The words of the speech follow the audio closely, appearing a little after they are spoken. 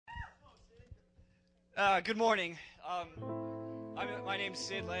Good morning. My name's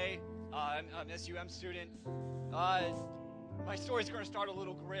Sid Lay. I'm an SUM student. My story's going to start a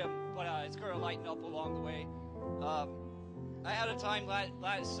little grim, but it's going to lighten up along the way. I had a time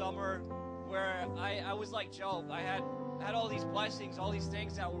last summer where I was like Job. I had all these blessings, all these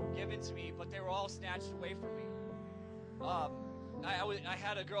things that were given to me, but they were all snatched away from me. I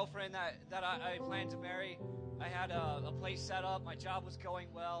had a girlfriend that I planned to marry. I had a place set up. My job was going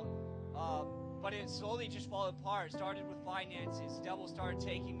well. But it slowly just fell apart. It started with finances. The devil started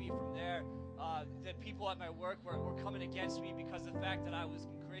taking me from there. The people at my work were coming against me because of the fact that I was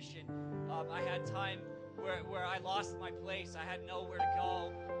a Christian. I had time where I lost my place. I had nowhere to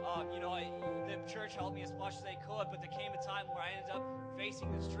go. The church helped me as much as they could, but there came a time where I ended up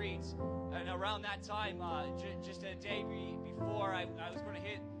facing the streets. And around that time, just a day before I was going to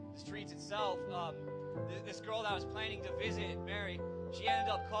hit the streets itself, this girl that I was planning to visit and marry, she ended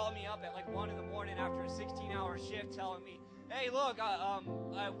up calling me up at like 1 in the morning after a 16-hour shift, telling me, "Hey, look,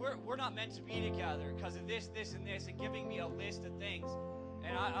 we're not meant to be together because of this, and this," and giving me a list of things.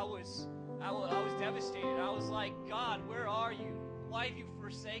 And I was devastated. I was like, "God, where are you? Why have you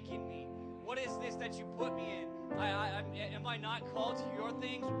forsaken me? What is this that you put me in? Am I not called to your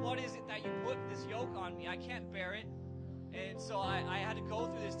things? What is it that you put this yoke on me? I can't bear it." And so I had to go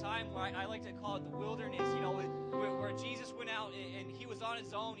through this time where I like to call it the wilderness, where Jesus went out and he was on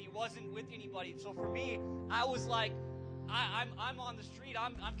his own. He wasn't with anybody. So for me, I was like, I'm on the street.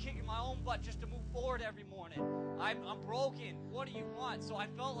 I'm kicking my own butt just to move forward every morning. I'm broken. What do you want? So I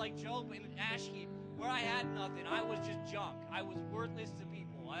felt like Job in an ash heap where I had nothing. I was just junk. I was worthless to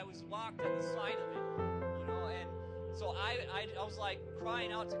people. I was mocked at the sight of it, And so I was like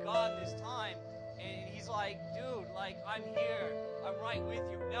crying out to God this time. And he's like, "Dude, like, I'm here. I'm right with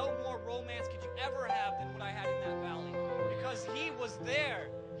you. No more romance could you ever have than what I had in that valley." Because he was there.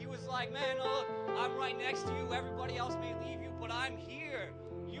 He was like, "Man, look, I'm right next to you. Everybody else may leave you, but I'm here.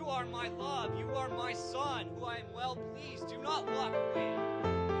 You are my love. You are my son, who I am well pleased. Do not walk away."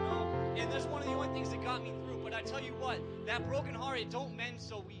 And that's one of the only things that got me through. But I tell you what, that broken heart, it don't mend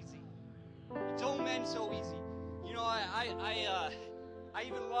so easy. It don't mend so easy. I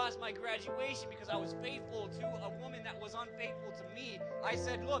even lost my graduation because I was faithful to a woman that was unfaithful to me. I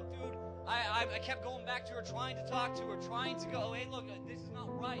said, "Look, dude," I kept going back to her, trying to talk to her, trying to go, "Hey, look, this is not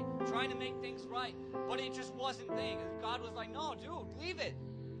right," trying to make things right. But it just wasn't thing. God was like, "No, dude, leave it.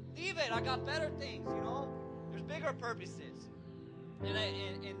 Leave it. I got better things, There's bigger purposes."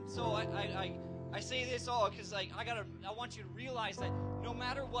 And so I say this all because I want you to realize that no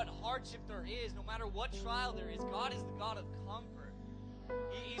matter what hardship there is, no matter what trial there is, God is the God of comfort.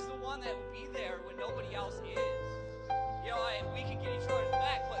 He's the one that will be there when nobody else is. We can get each other's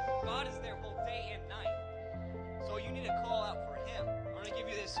back, but God is there both day and night. So you need to call out for him. I'm going to give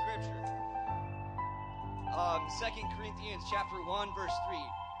you this scripture. 2 Corinthians chapter 1, verse 3.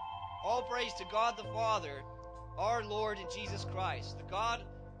 "All praise to God the Father, our Lord and Jesus Christ. God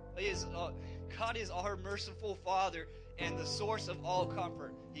is our merciful Father and the source of all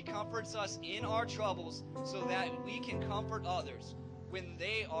comfort. He comforts us in our troubles so that we can comfort others when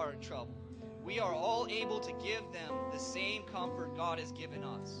they are in trouble. We are all able to give them the same comfort God has given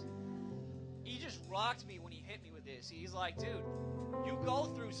us." He just rocked me when he hit me with this. He's like, "Dude, you go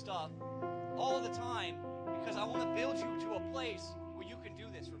through stuff all the time because I want to build you to a place where you can do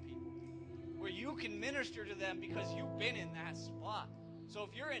this for people, where you can minister to them because you've been in that spot. So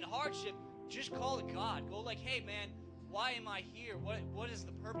if you're in hardship, just call to God. Go like, 'Hey, man, why am I here? What is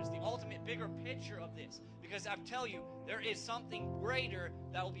the purpose, the ultimate bigger picture of this?' Because I tell you, there is something greater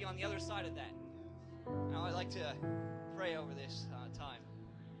that will be on the other side of that." Now I'd like to pray over this time.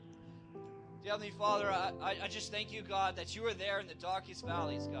 Dear Heavenly Father, I just thank you, God, that you are there in the darkest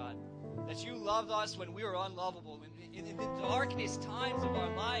valleys, God. That you loved us when we were unlovable. In the darkest times of our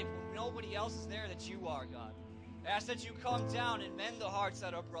life, when nobody else is there, that you are, God. I ask that you come down and mend the hearts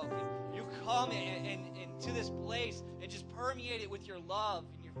that are broken. You come into this place and just permeate it with your love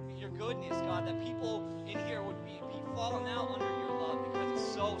and your goodness, God, that people in here would be falling out under your love because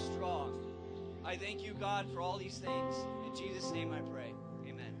it's so strong. I thank you, God, for all these things. In Jesus' name I pray.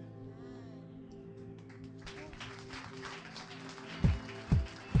 Amen.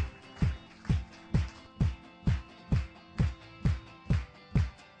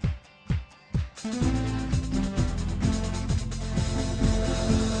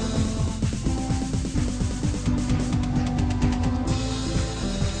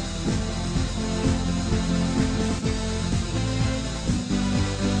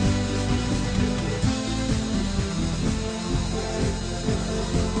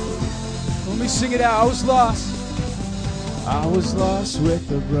 Sing it out. I was lost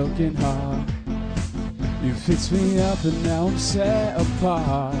with a broken heart. You fixed me up and now I'm set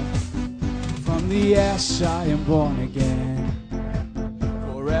apart. From the ash I am born again,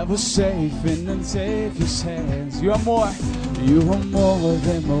 forever safe in the Savior's hands. You are more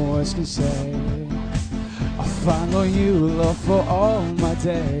than my words can say. I follow you, Lord, for all my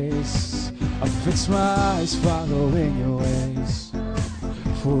days. I fix my eyes following your ways,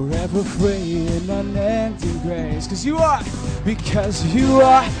 forever free in unending grace. Because you are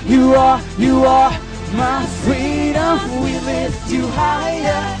my freedom. We lift you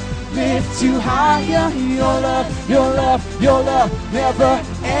higher, lift you higher. Your love, never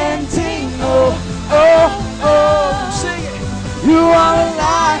ending. Oh, oh, oh, sing it. You are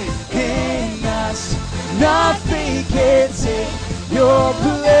alive in us. Nothing can take your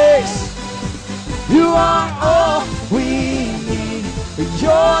place. You are all we need.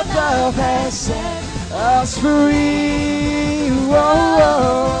 Your love has set us free. Whoa,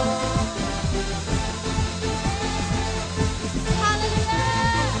 whoa.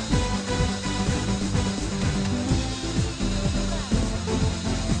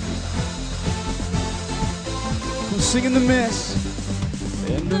 Sing in the midst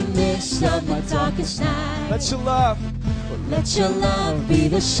of my darkest night. Let your love be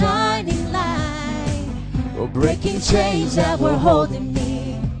the shining light. Oh, breaking chains that were holding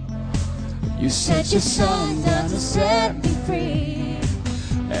me. You sent your son down to set me free.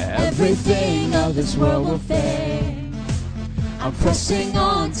 Everything of this world will fade. I'm pressing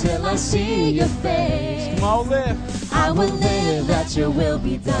on till I see your face. Come on, live. I will live that your will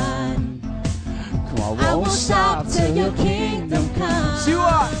be done. I won't stop till your kingdom comes.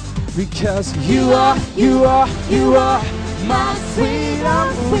 Because you are my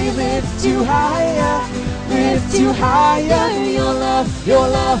freedom. We lift you higher, lift you higher. Your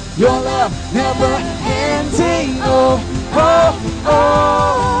love, never ending. Oh, oh,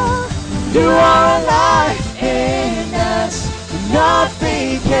 oh. You are alive in us.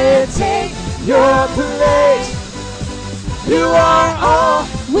 Nothing can take your place. You are all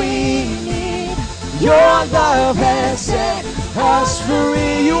we need. Your love has set us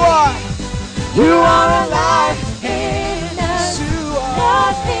free. You are alive in us.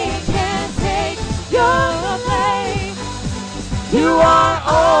 Nothing can take your place. You are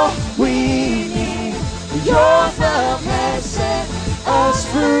all we need. Your love has set us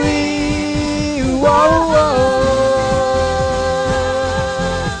free. Whoa, whoa.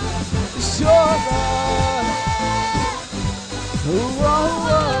 It's your love. Whoa,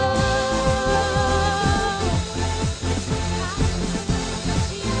 whoa.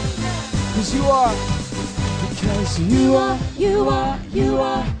 Because you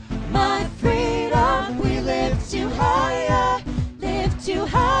are my freedom. We lift you higher, lift you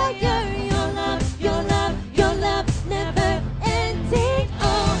higher. Your love, never ending.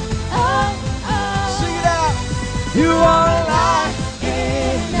 Oh, oh, oh. Sing it out. You are alive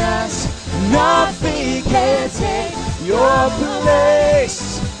in us. Nothing can take your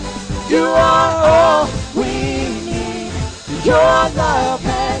place. You are all we need. Your love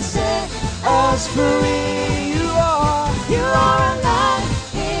has set us free. You are alive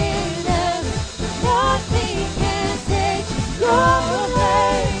in us. Nothing can take your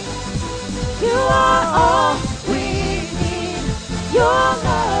place. You are all we need. Your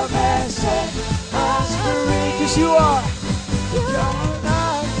love has set us free. 'Cause you are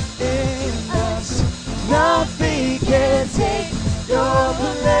alive in us. Nothing can take your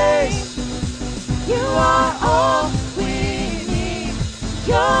place. You are all we need.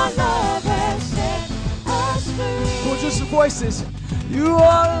 Your love has set us free. Well, just the voices. You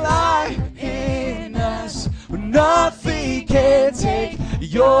are alive in us. Nothing can take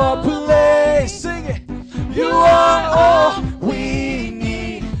your place. Sing it. You are all we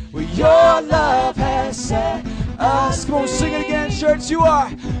need. Well, your love has set us. Come on, sing it again, church. You are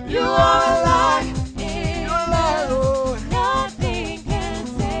alive in us. Lord. Nothing can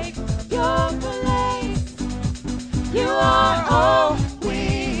take your place. You are all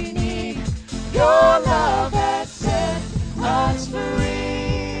we need. Your love has set us free.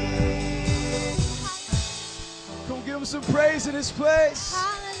 Come give him some praise in this place.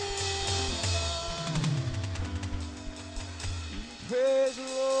 Praise the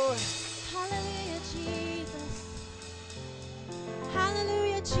Lord. Hallelujah, Jesus.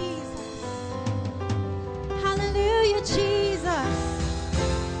 Hallelujah, Jesus. Hallelujah, Jesus.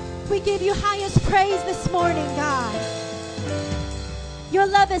 We give you highest praise this morning, God. Your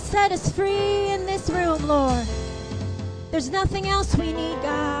love has set us free in this room, Lord. There's nothing else we need,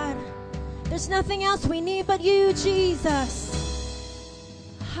 God. There's nothing else we need but you, Jesus.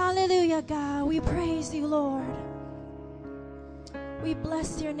 Hallelujah, God. We praise you, Lord. We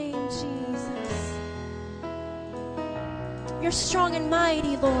bless your name, Jesus. You're strong and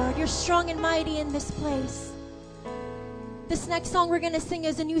mighty, Lord. You're strong and mighty in this place. This next song we're going to sing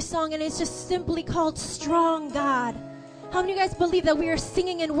is a new song, and it's just simply called Strong God. How many of you guys believe that we are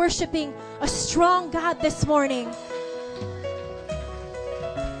singing and worshiping a strong God this morning?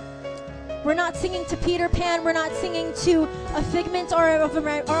 We're not singing to Peter Pan. We're not singing to a figment or of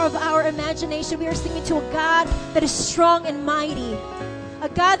our imagination. We are singing to a God that is strong and mighty. A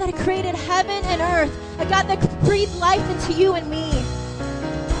God that created heaven and earth. A God that breathed life into you and me.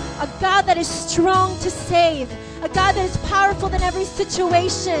 A God that is strong to save. A God that is powerful in every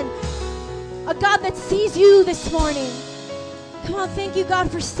situation. A God that sees you this morning. Come on, thank you,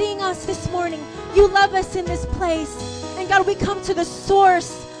 God, for seeing us this morning. You love us in this place. And God, we come to the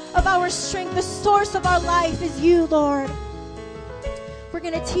source of our strength. The source of our life is you, Lord. We're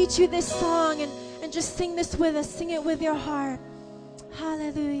going to teach you this song and just sing this with us. Sing it with your heart.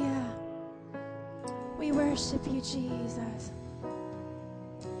 Hallelujah. We worship you, Jesus.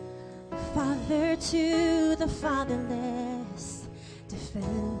 Father to the fatherless,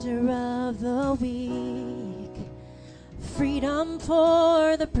 defender of the weak, freedom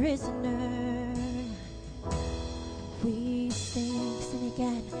for the prisoner. We sing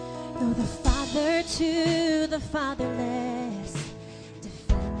again. You're the father to the fatherless,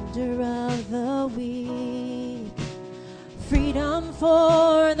 defender of the weak, freedom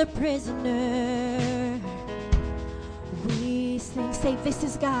for the prisoner. We sing, say, this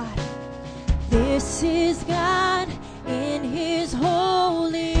is God. This is God in his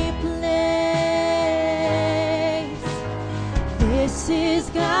holy place. This is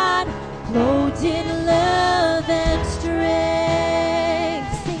God clothed in love and strength.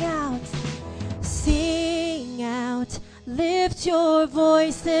 Sing out, lift your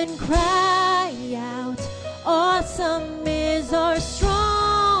voice and cry out. Awesome is our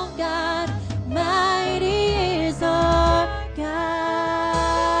strong God, mighty is our God.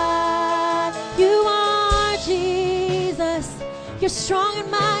 You are Jesus, you're strong and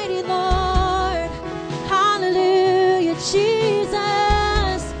mighty, Lord. Hallelujah,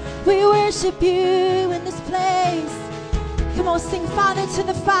 Jesus, we worship you in this place. Come on, sing Father to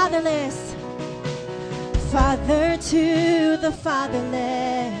the fatherless. Father to the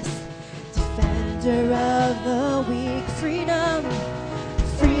fatherless, defender of the weak, freedom,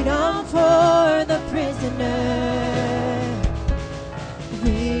 freedom for the prisoner.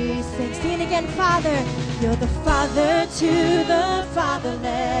 We sing it again, Father. You're the father to the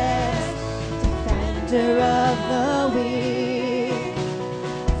fatherless, defender of the weak,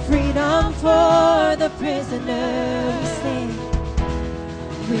 freedom for the prisoner.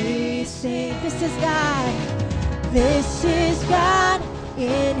 We sing, this is God. This is God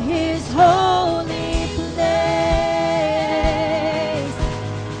in his holy place.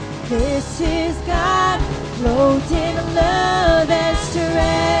 This is God clothed in love and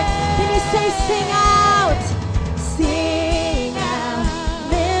strength. Can you say, sing out? Sing out.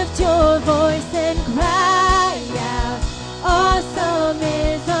 Lift your voice and cry out. Awesome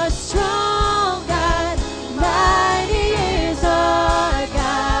is our strong God. Mighty is our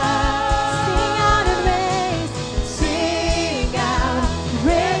God. Sing out and raise. Sing out.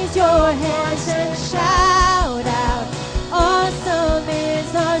 Raise your hands and shout out. Awesome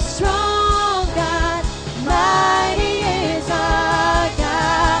is our strong God. Mighty is our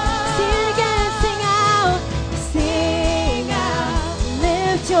God. Sing it again. Sing out. Sing out.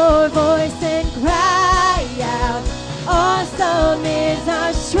 Lift your voice and cry out. Awesome is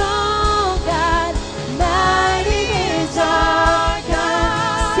our strong God. Mighty is our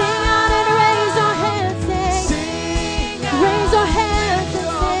God. Sing out and raise our hands. Sing. Raise our hands and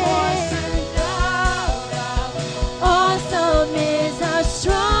sing. Awesome is our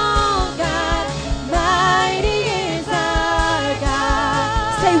strong God. Mighty is our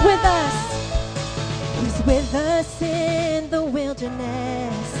God. Say with us. He's with us in the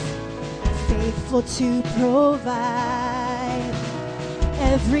wilderness, faithful to provide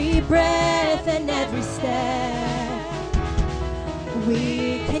every breath and every step.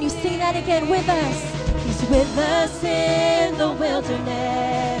 Can you sing that again with us? He's with us in the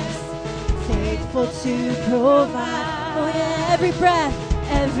wilderness, faithful to provide. Oh yeah, every breath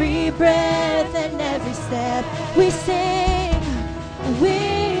and every step. We sing.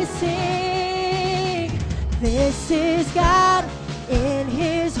 This is God in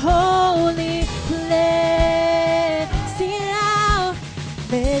his holy place. Sing it out.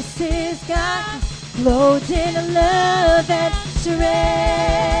 This is God clothed in love and strength.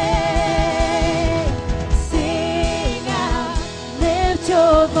 Sing out. Lift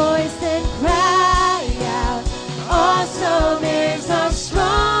your voice and cry out. Awesome is our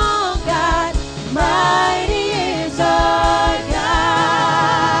strong God. Mighty is our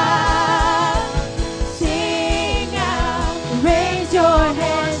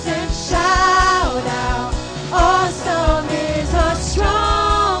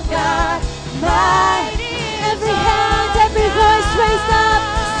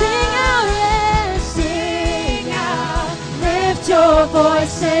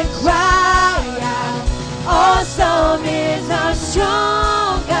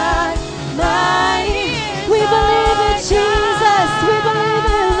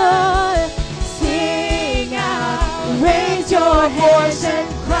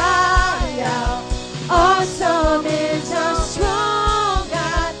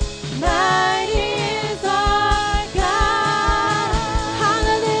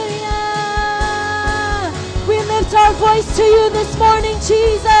voice to you this morning,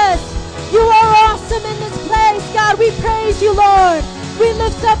 Jesus. You are awesome in this place. God, we praise you, Lord. We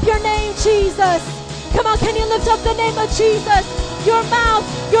lift up your name, Jesus. Come on, can you lift up the name of Jesus? Your mouth,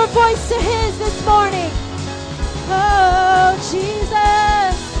 your voice to his this morning. Oh,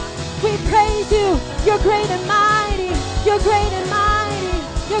 Jesus, we praise you. You're great and mighty. You're great and mighty.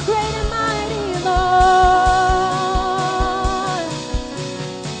 You're great and mighty, Lord.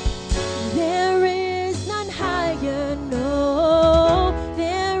 There is none higher, no.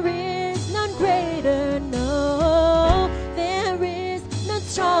 There is none greater, no. There is none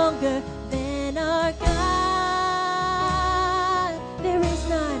stronger than our God. There is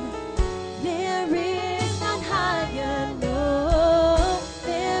none. There is none higher, no.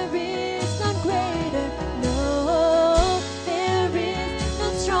 There is none greater, no. There is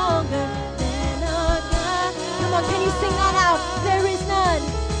none stronger than our God. Come on, can you sing that out? There is none.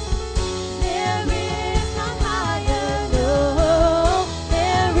 There is none higher, no.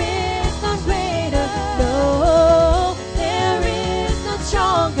 There is none greater, no. There is none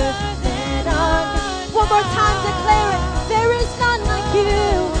stronger than our God. One more time, declare it. There is none like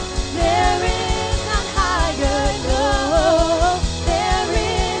you. There is none higher, no. There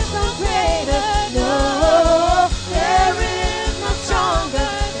is none greater, no. There is none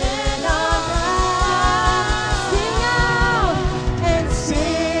stronger than our God. Sing out and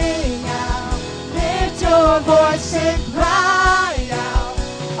sing out. Lift your voice and cry out.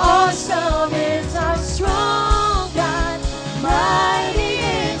 Awesome is our strong God. Mighty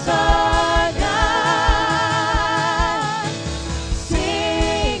is our God.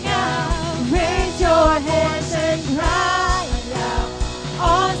 Sing out, raise your hands and cry out.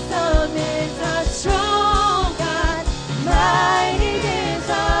 Awesome is our strong God. Mighty is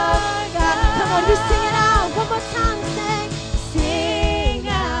our God. Come on, you sing it out. One more time, sing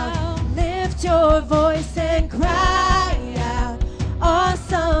out. Lift your voice and cry out.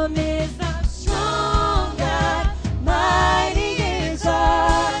 Awesome is our strong God. Mighty is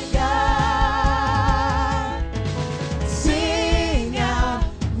our God. Sing out,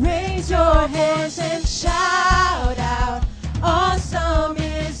 raise your hands and shout out. Awesome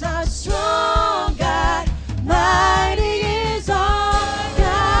is our strong God. Mighty is our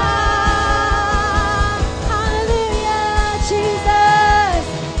God. Hallelujah, Jesus.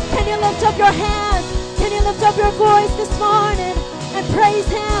 Can you lift up your hands? Can you lift up your voice this morning and praise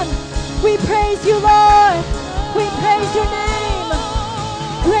him? We praise you, Lord. We praise your name.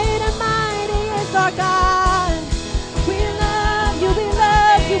 Great and mighty is our God. We love you, we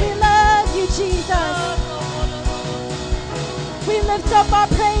love you, we love you, Jesus. We lift up our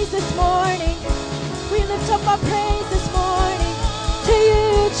praise this morning. We lift up our praise this morning to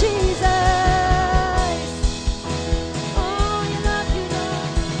you, Jesus. Oh, we love you, Lord.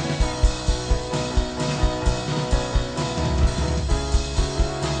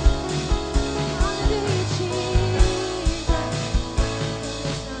 Hallelujah, Jesus.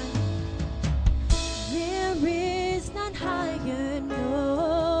 There is none higher,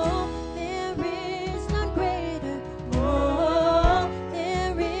 no. There is none greater, no.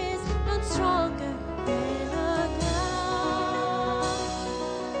 There is none stronger than our God.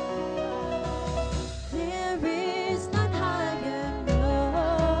 There is none higher,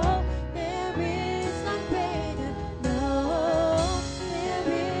 no. There is none greater, no. There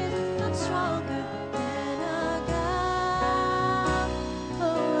is none stronger than our God.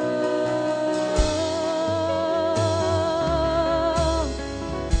 Oh,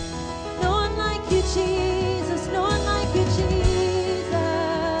 no one like you, Jesus. No one like you, Jesus.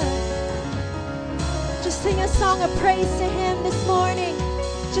 Just sing a song of praise to him this morning.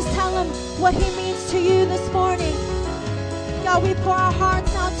 Just tell him what he means to you this morning. God, we pour our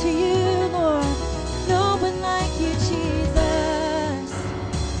hearts out to you, Lord. No one like you, Jesus.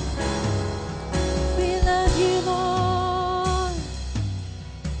 We love you, Lord.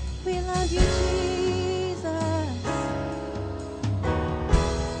 We love you, Jesus.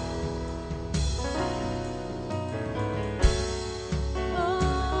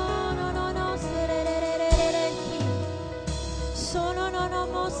 Oh, no, no, no, so no, no, no,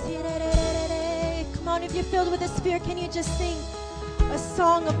 mo, come on, if you're filled with the Spirit, can you just sing a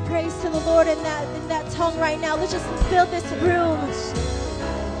song of praise to the Lord in that tongue right now? Let's just fill this room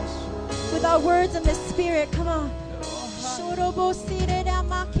with our words in the Spirit. Come on.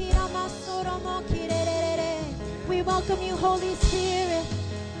 We welcome you, Holy Spirit.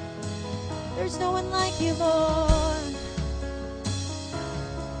 There's no one like you, Lord.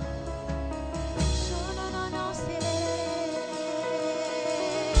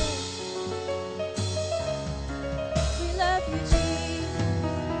 We love you, Jesus.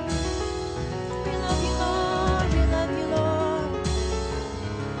 We love you, Lord. We love you.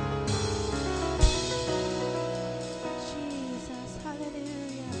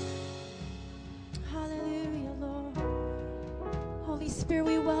 Spirit,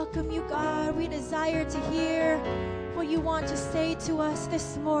 we welcome you, God. We desire to hear what you want to say to us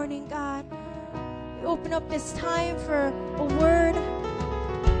this morning, God. We open up this time for a word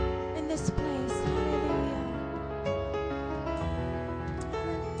in this place.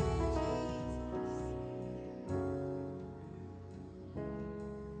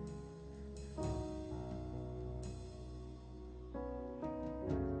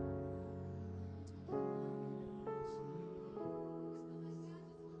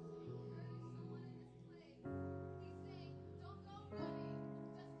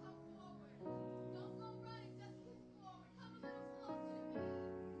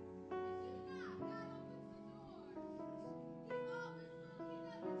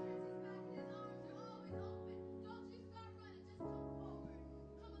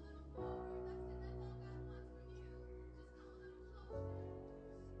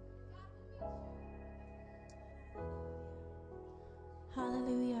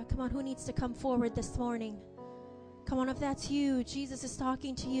 Hallelujah. Hallelujah. Come on, who needs to come forward this morning? Come on, if that's you, Jesus is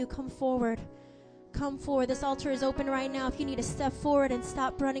talking to you, come forward. Come forward. This altar is open right now. If you need to step forward and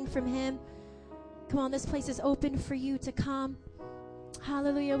stop running from him, come on, this place is open for you to come.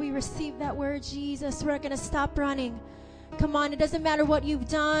 Hallelujah. We receive that word, Jesus. We're not going to stop running. Come on, it doesn't matter what you've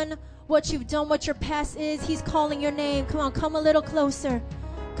done, what your past is. He's calling your name. Come on, come a little closer.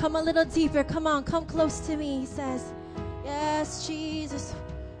 Come a little deeper. Come on, come close to me, he says. Yes, Jesus,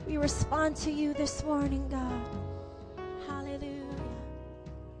 we respond to you this morning, God. Hallelujah.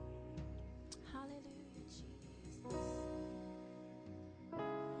 Hallelujah, Jesus.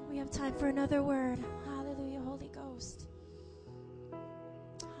 We have time for another word. Hallelujah, Holy Ghost.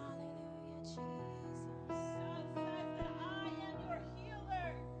 Hallelujah, Jesus. God says that I am your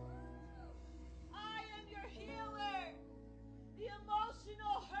healer. I am your healer. The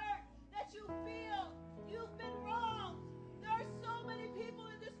emotional hurt that you feel, you've been wronged. There are so many people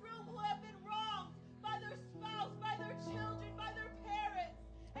in this room who have been wronged by their spouse, by their children, by their parents.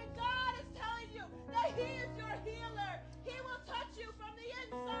 And God is telling you that he is your healer. He will touch you from the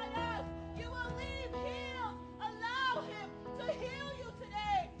inside out. You will leave healed. Allow him to heal you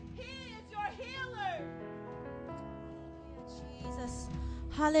today. He is your healer. Jesus.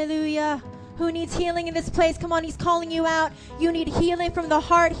 Hallelujah. Who needs healing in this place? Come on, he's calling you out. You need healing from the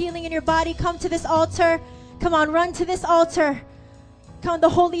heart, healing in your body. Come to this altar. Come on, run to this altar. Come on, the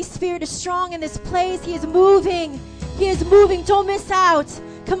Holy Spirit is strong in this place. He is moving. He is moving. Don't miss out.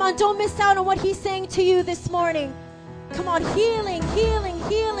 Come on, don't miss out on what he's saying to you this morning. Come on, healing, healing,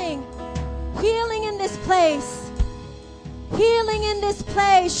 healing. Healing in this place. Healing in this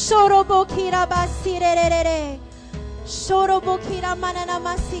place. Shorobokira basirerere. Shorobokira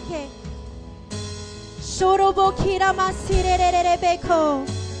mananamasike. Shorobokira masirerere beko.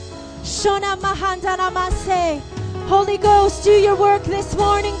 Shona mahandana mase. Holy Ghost, do your work this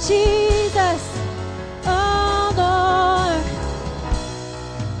morning, Jesus. Oh Lord.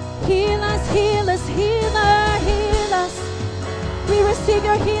 Heal us, heal us, healer, heal us. We receive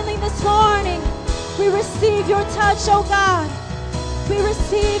your healing this morning. We receive your touch, oh God. We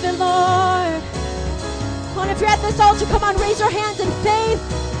receive it, Lord. Come on, if you're at this altar, come on, raise your hands in faith.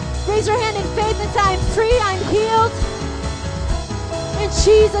 Raise your hand in faith and say, I'm free, I'm healed. In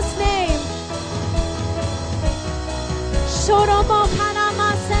Jesus' name. Shoromo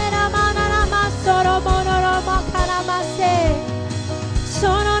kanamase ramanama soromonoromo kanamase.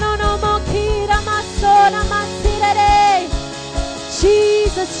 Sononomo kiramasona masirere.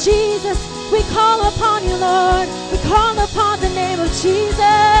 Jesus, Jesus, we call upon you, Lord. We call upon the name of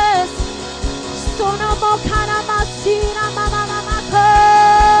Jesus. Sonomo kanamasira mamamamako.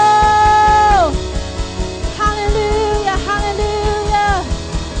 Hallelujah, hallelujah.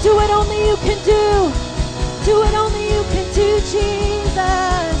 Do what only you can do. Do what only you can do,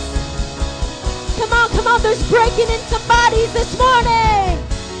 Jesus. Come on, there's breaking in some bodies this morning.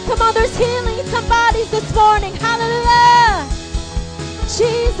 Come on, there's healing in some bodies this morning. Hallelujah.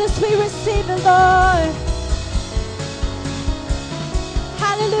 Jesus, we receive it, Lord.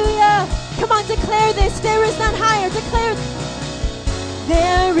 Hallelujah. Come on, declare this. There is none higher. Declare.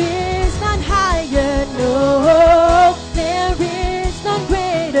 There is none higher, no. There is none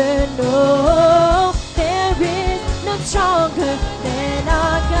greater, no. There is none stronger than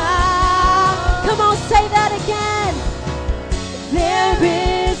our God. Come on, say that again. There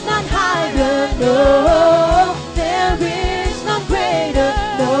is none higher, no. There is none greater,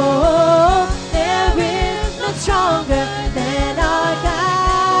 no. There is none stronger than our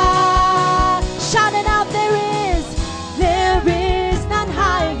God. Shout it out, there is none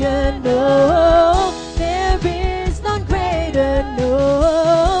higher, no. There is none greater,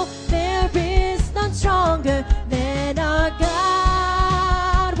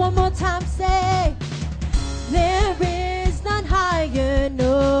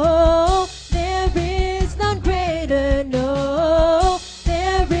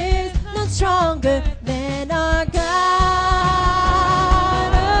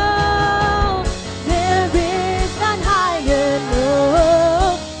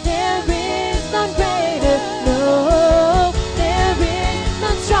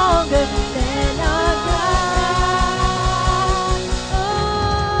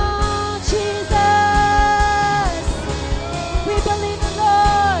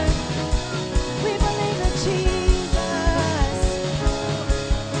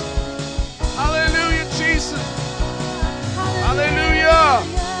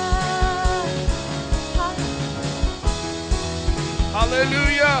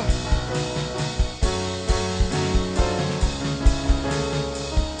 Hallelujah.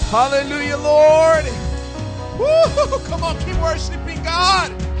 Hallelujah, Lord. Woo! Come on, keep worshiping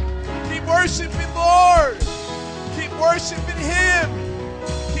God. Keep worshiping Lord. Keep worshiping Him.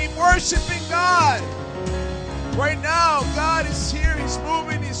 Keep worshiping God. Right now, God is here. He's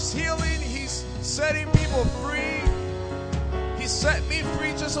moving. He's healing. He's setting people free. He set me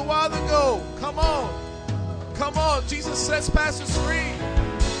free just a while ago. Come on. Come on. Jesus sets pastors free.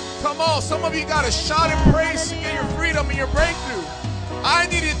 Come on. Some of you got to shout and praise to get your freedom and your breakthrough. I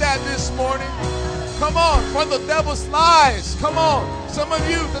needed that this morning. Come on. From the devil's lies. Come on. Some of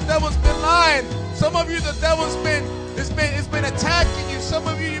you, the devil's been lying. Some of you, the devil's it's been attacking you. Some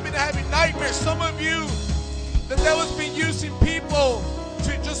of you, you've been having nightmares. Some of you, the devil's been using people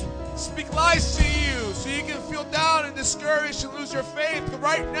to just speak lies to you so you can feel down and discouraged and lose your faith. But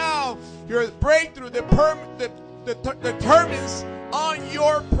right now, your breakthrough determines on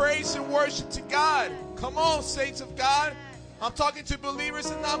your praise and worship to God. Come on, saints of God. I'm talking to believers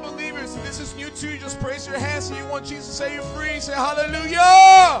and non-believers. If this is new to you, just praise your hands and you want Jesus to set you free. Say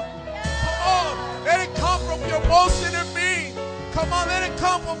hallelujah. Come on. Let it come from your most inner being. Come on, let it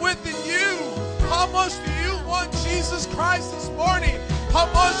come from within you. How much do you want Jesus Christ this morning? How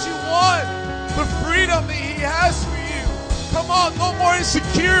much you want the freedom that He has for you? Come on, no more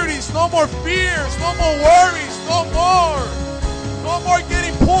insecurities, no more fears, no more worries, no more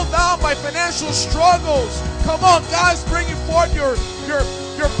getting pulled down by financial struggles. Come on, God's bringing forth your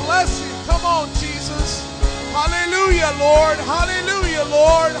blessing. Come on, Jesus. Hallelujah, Lord. Hallelujah,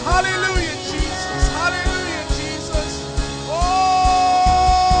 Lord. Hallelujah, Jesus. Hallelujah, Jesus. Oh,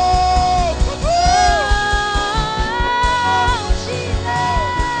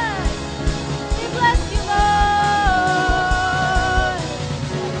 Jesus. We bless you, Lord.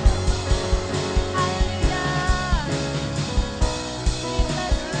 Hallelujah. We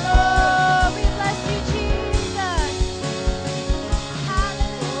bless you, Lord. We bless you, Jesus.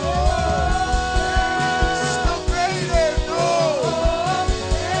 Hallelujah. no greater, no.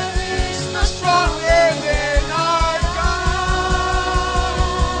 There is no stronger than our God.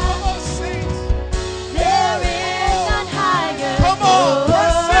 Come on, saints. There is none higher. Come on,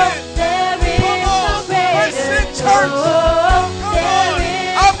 press in. There is Come on, none greater. press in, church. Come There on. is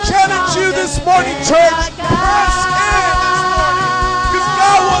I'm none challenging you this morning, church. stronger than our Press in this morning. Because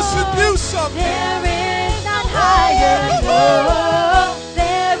God wants to do something. There is none higher, no.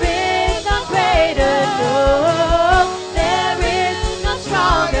 There is none greater, no. There is none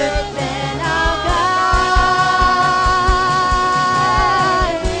stronger than our God.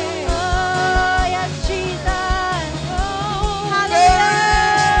 Oh, yes, Jesus. Hallelujah.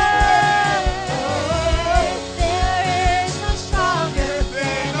 There is none stronger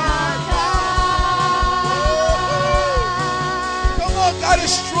than our God. Come on, God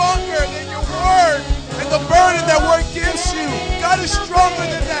is stronger than your word and the burden that word gives you. God is stronger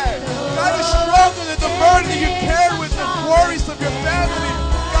than that. God is stronger than the burden that you carry with the worries of your family.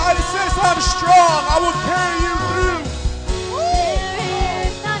 God says, I'm strong. I will carry you through. There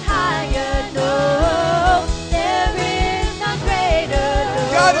is none higher, no. There is none greater,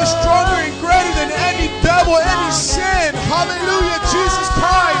 no. God is stronger and greater than any devil, any sin. Hallelujah, Jesus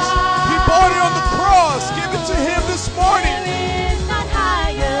Christ. He bore it on the cross. Give it to Him this morning. There is none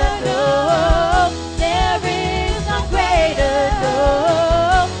higher, no. There is none greater,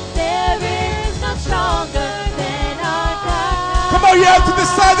 no. There is none stronger than our God. Come on, you have to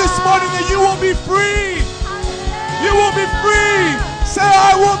decide this morning that you will be free. You will be free. Say,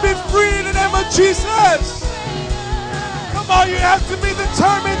 I will be free in the name of Jesus. Come on, you have to be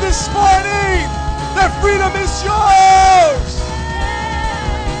determined this morning that freedom is yours.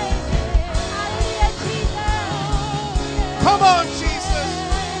 Hallelujah, Jesus. Come on, Jesus.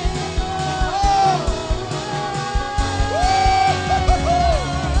 Oh.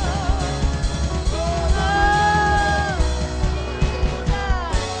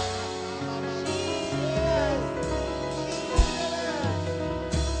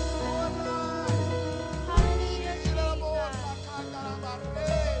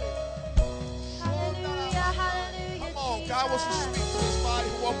 Come on, God wants to speak to His body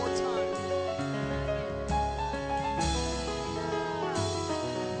one more time.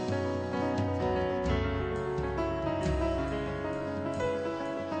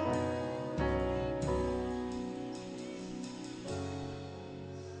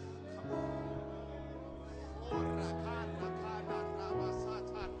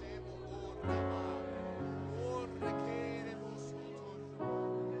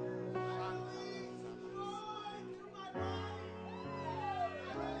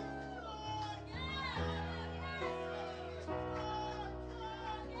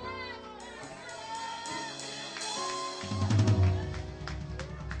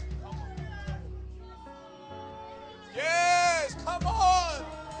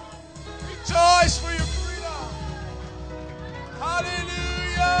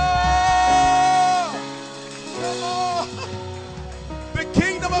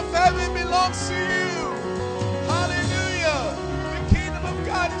 belongs to you. Hallelujah. The kingdom of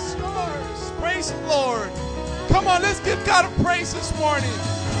God is yours. Praise the Lord. Come on, let's give God a praise this morning.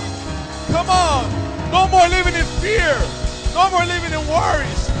 Come on. No more living in fear. No more living in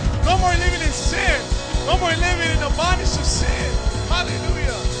worries. No more living in sin. No more living in the bondage of sin.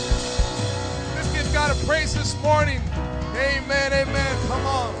 Hallelujah. Let's give God a praise this morning. Amen, amen. Come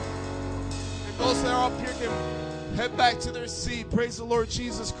on. And those that are up here can head back to their seat. Praise the Lord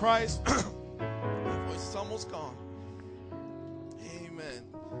Jesus Christ. My voice is almost gone. Amen.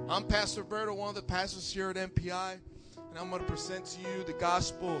 I'm Pastor Berto, one of the pastors here at MPI, and I'm going to present to you the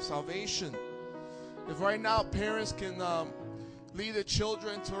gospel of salvation. If right now parents can lead the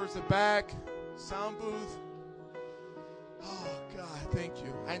children towards the back, sound booth. Oh, God, thank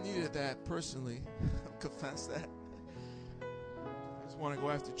you. I needed that personally. I'll confess that. I just want to go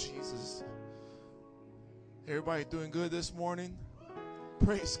after Jesus. Everybody doing good this morning?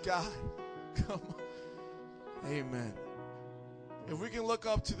 Praise God. Come on. Amen. If we can look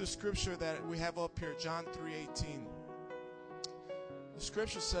up to the scripture that we have up here, John 3:18. The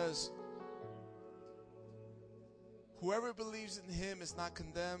scripture says, whoever believes in him is not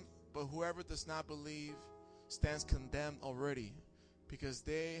condemned, but whoever does not believe stands condemned already, because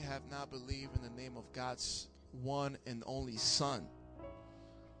they have not believed in the name of God's one and only Son.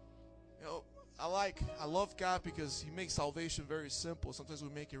 You know, I love God because he makes salvation very simple. Sometimes we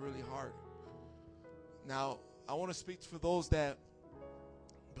make it really hard. Now, I want to speak for those that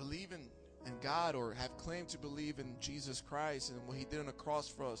believe in God or have claimed to believe in Jesus Christ and what he did on the cross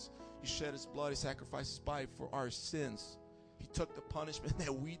for us. He shed his blood, he sacrificed his body for our sins. He took the punishment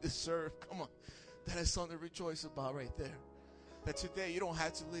that we deserve. Come on. That is something to rejoice about right there. That today you don't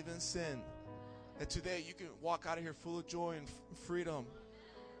have to live in sin. That today you can walk out of here full of joy and freedom.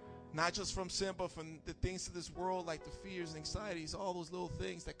 Not just from sin, but from the things of this world, like the fears and anxieties, all those little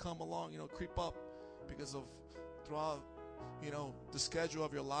things that come along, creep up because of throughout, the schedule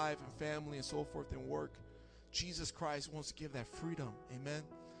of your life and family and so forth and work. Jesus Christ wants to give that freedom. Amen.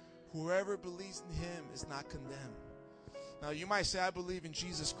 Whoever believes in him is not condemned. Now, you might say, I believe in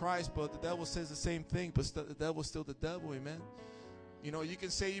Jesus Christ, but the devil says the same thing, but the devil's still the devil. Amen. You can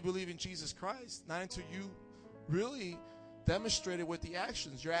say you believe in Jesus Christ, not until you really demonstrate it with the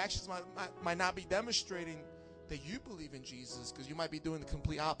actions. Your actions might not be demonstrating that you believe in Jesus, because you might be doing the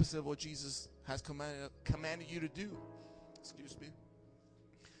complete opposite of what Jesus has commanded you to do. Excuse me.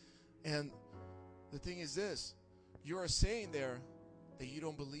 And the thing is this, you are saying there that you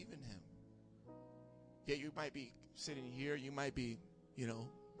don't believe in him. Yet you might be sitting here, you might be,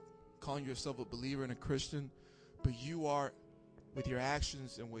 calling yourself a believer and a Christian, but you are, with your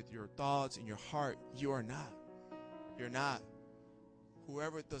actions and with your thoughts and your heart, you are not. You're not.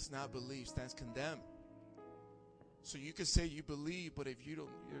 Whoever does not believe stands condemned. So you can say you believe, but if you're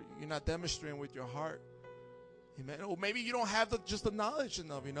not demonstrating with your heart, amen. Or maybe you don't have just the knowledge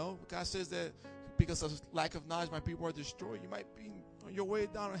enough, God says that because of lack of knowledge, my people are destroyed. You might be on your way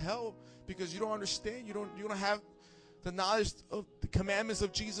down to hell because you don't understand. You don't have the knowledge of the commandments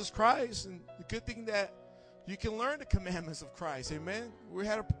of Jesus Christ. And the good thing that you can learn the commandments of Christ. Amen. We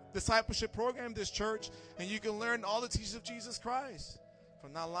had a discipleship program in this church, and you can learn all the teachings of Jesus Christ.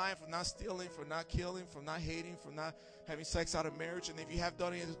 From not lying, from not stealing, from not killing, from not hating, from not having sex out of marriage. And if you have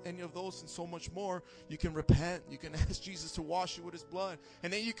done any of those and so much more, you can repent. You can ask Jesus to wash you with his blood.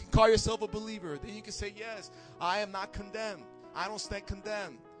 And then you can call yourself a believer. Then you can say, yes, I am not condemned. I don't stand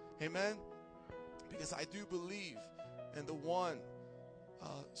condemned. Amen. Because I do believe in the one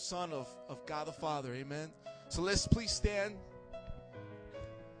Son of God the Father. Amen. So let's please stand.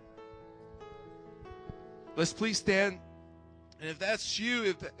 Let's please stand. And if that's you,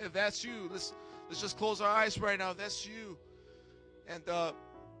 if that's you, let's just close our eyes right now. If that's you, and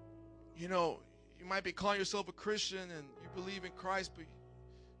you might be calling yourself a Christian and you believe in Christ, but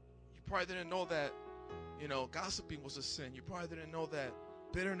you probably didn't know that, gossiping was a sin. You probably didn't know that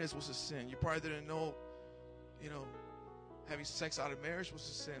bitterness was a sin. You probably didn't know, having sex out of marriage was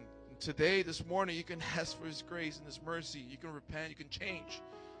a sin. And today, this morning, you can ask for his grace and his mercy. You can repent. You can change.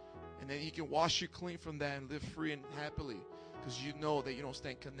 And then he can wash you clean from that and live free and happily, because you know that you don't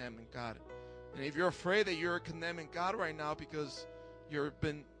stand condemned in God. And if you're afraid that you're condemning God right now because you've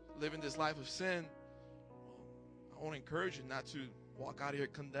been living this life of sin, I want to encourage you not to walk out of here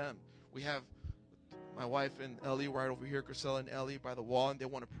condemned. We have my wife and Ellie right over here, Grisella and Ellie, by the wall, and they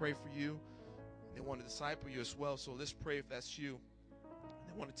want to pray for you. They want to disciple you as well. So let's pray if that's you.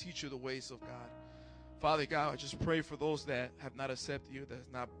 They want to teach you the ways of God. Father God, I just pray for those that have not accepted you, that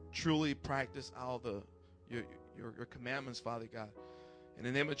have not truly practiced all your commandments, Father God. In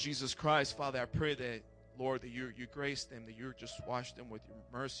the name of Jesus Christ, Father, I pray that Lord, that you grace them, that you just wash them with your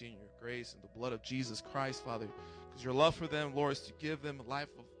mercy and your grace and the blood of Jesus Christ, Father. Because your love for them, Lord, is to give them a life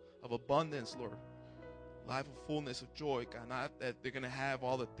of abundance, Lord. Life of fullness, of joy, God. Not that they're going to have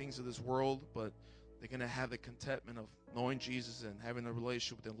all the things of this world, but they're going to have the contentment of knowing Jesus and having a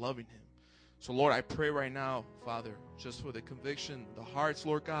relationship with and loving him. So, Lord, I pray right now, Father, just for the conviction, the hearts,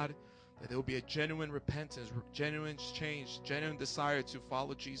 Lord God, that there will be a genuine repentance, genuine change, genuine desire to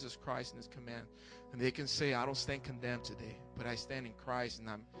follow Jesus Christ and his command. And they can say, I don't stand condemned today, but I stand in Christ and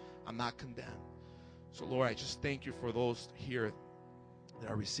I'm not condemned. So, Lord, I just thank you for those here that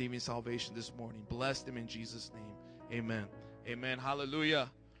are receiving salvation this morning. Bless them in Jesus' name. Amen. Amen.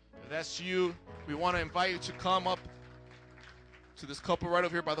 Hallelujah. If that's you, we want to invite you to come up to this couple right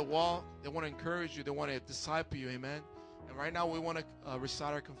over here by the wall. They want to encourage you. They want to disciple you. Amen. And right now we want to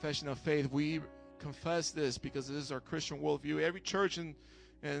recite our confession of faith. We confess this because this is our Christian worldview. Every church and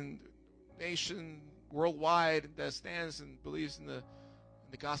nation worldwide that stands and believes in the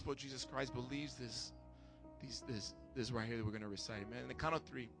gospel of Jesus Christ believes this right here that we're going to recite. Amen. And the count of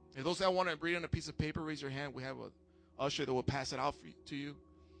three. If those that want to read on a piece of paper, raise your hand. We have an usher that will pass it out to you.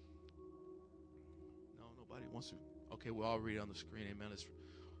 No, nobody wants to. Okay, we'll all read it on the screen. Amen. Let's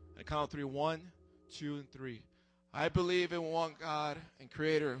count of three. 1, 2, and 3. I believe in one God and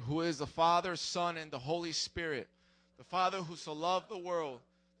Creator, who is the Father, Son, and the Holy Spirit. The Father who so loved the world,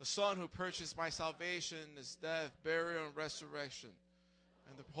 the Son who purchased my salvation, his death, burial, and resurrection,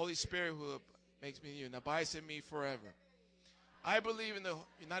 and the Holy Spirit who makes me new and abides in me forever. I believe in the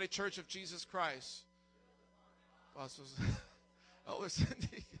United Church of Jesus Christ. Apostles, elders, and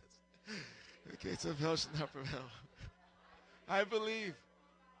deacons. The gates of hell shall not prevail. I believe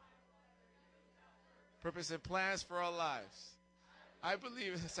purpose and plans for our lives. I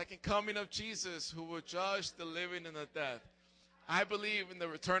believe in the second coming of Jesus, who will judge the living and the dead. I believe in the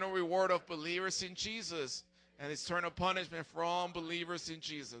eternal reward of believers in Jesus and eternal punishment for all unbelievers in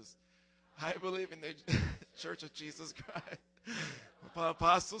Jesus. I believe in the Church of Jesus Christ,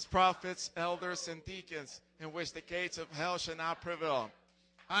 apostles, prophets, elders, and deacons, in which the gates of hell shall not prevail.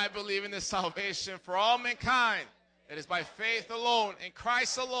 I believe in the salvation for all mankind. It is by faith alone, in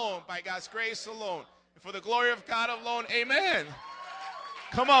Christ alone, by God's grace alone, and for the glory of God alone. Amen.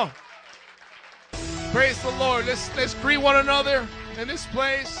 Come on. Praise the Lord. Let's greet one another in this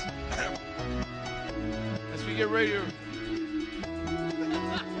place as we get ready to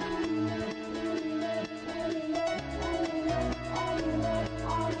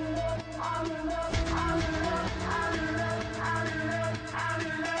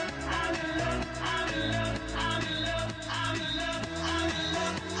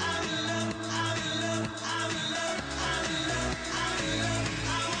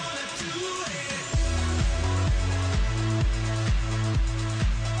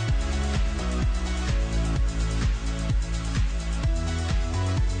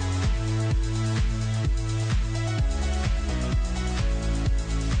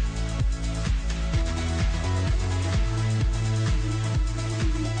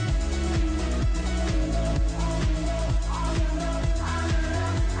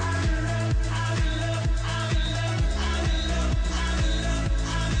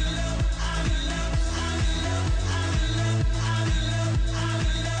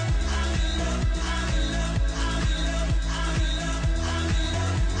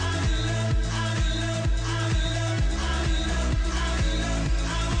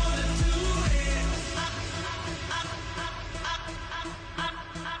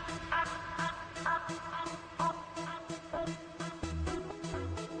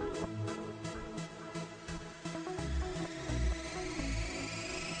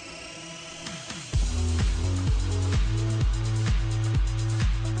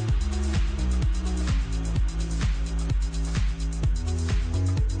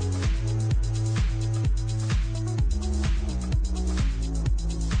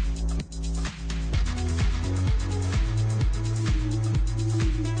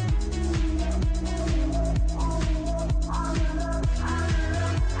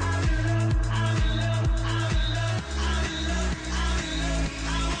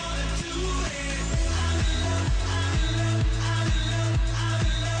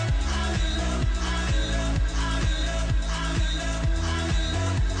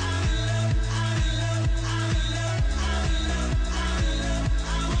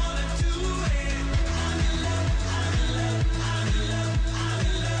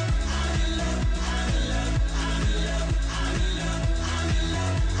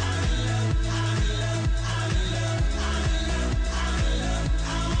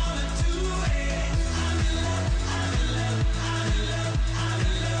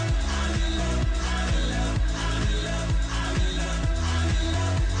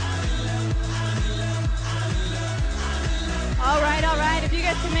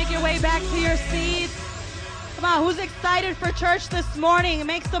can make your way back to your seats. Come on, who's excited for church this morning?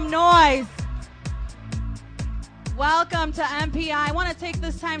 Make some noise. Welcome to MPI. I want to take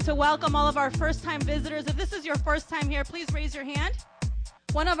this time to welcome all of our first-time visitors. If this is your first time here, please raise your hand.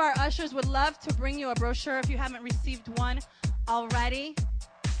 One of our ushers would love to bring you a brochure if you haven't received one already.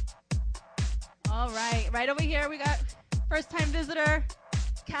 All right, right over here we got first-time visitor,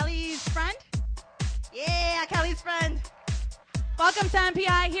 Kelly's friend. Yeah, Kelly's friend. Welcome to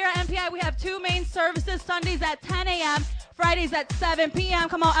MPI. Here at MPI, we have two main services, Sundays at 10 a.m., Fridays at 7 p.m.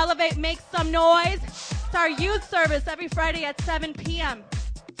 Come on, elevate, make some noise. It's our youth service every Friday at 7 p.m.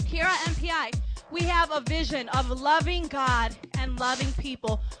 Here at MPI, we have a vision of loving God and loving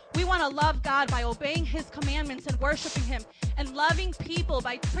people. We want to love God by obeying His commandments and worshiping Him, and loving people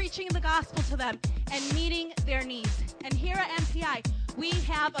by preaching the gospel to them and meeting their needs. And here at MPI, we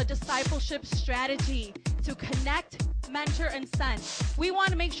have a discipleship strategy to connect, mentor, and send. We want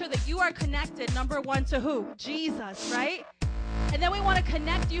to make sure that you are connected, number one, to who? Jesus, right? And then we want to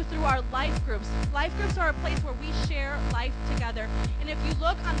connect you through our life groups. Life groups are a place where we share life together. And if you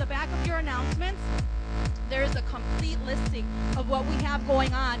look on the back of your announcements, there is a complete listing of what we have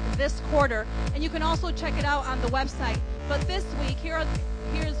going on this quarter. And you can also check it out on the website. But this week, here's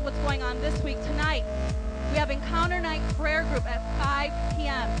what's going on this week. Tonight, we have Encounter Night Prayer Group at 5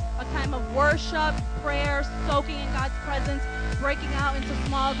 p.m., a time of worship, prayer, soaking in God's presence, breaking out into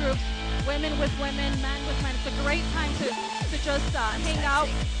small groups, women with women, men with men. It's a great time to just hang out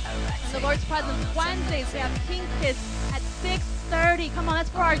in the Lord's presence. Wednesdays, we have King Kids at 6:30. Come on, that's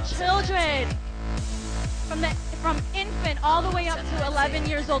for our children. From infant all the way up to 11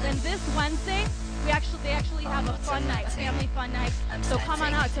 years old. And this Wednesday, they actually have a fun night, a family fun night. So come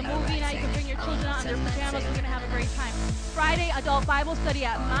on out. It's a movie night. You can bring your children out in their pajamas. We're going to have a great time. Friday, adult Bible study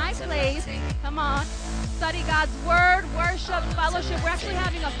at my place. Come on. Study God's Word, worship, fellowship. We're actually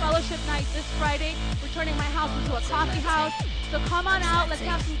having a fellowship night this Friday. We're turning my house into a coffee house. So come on out. Let's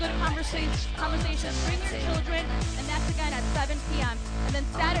have some good conversations. Bring your children. And that's again at 7 p.m. And then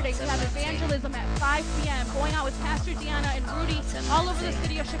Saturday, we have evangelism at 5 p.m. Going out with Pastor Deanna and Rudy all over the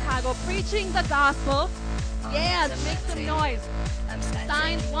city of Chicago, preaching the gospel. Yeah, make some noise.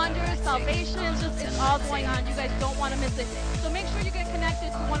 Signs, wonders, salvation, it's all going on. You guys don't want to miss it. So make sure you get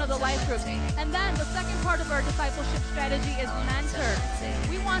connected to one of the life groups. And then the second part of our discipleship strategy is mentor.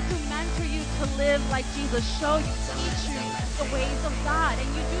 We want to mentor you to live like Jesus, show you, teach you the ways of God. And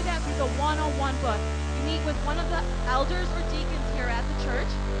you do that through the one-on-one book. You meet with one of the elders or deacons here at the church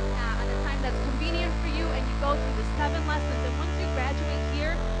at a time that's convenient for you, and you go through the 7 lessons. And once you graduate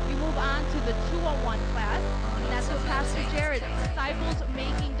here, you move on to the 201 class. That's with Pastor Jared, Disciples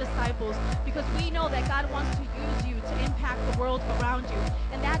Making Disciples, because we know that God wants to use you to impact the world around you.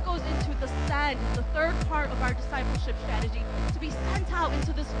 And that goes into the send, the third part of our discipleship strategy, to be sent out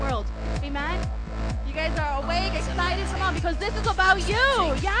into this world. Amen? You guys are awake, excited? Come on, because this is about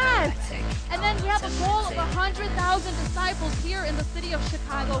you. Yes. And then we have a goal of 100,000 disciples here in the city of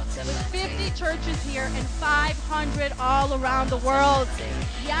Chicago, with 50 churches here and 500 all around the world.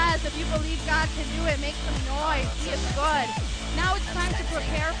 Yes, if you believe God can do it, make some noise. He is good. Now it's time to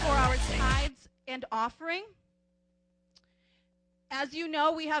prepare for our tithes and offering. As you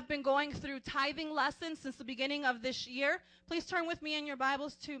know, we have been going through tithing lessons since the beginning of this year. Please turn with me in your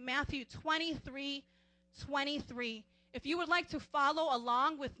Bibles to Matthew 23:23. If you would like to follow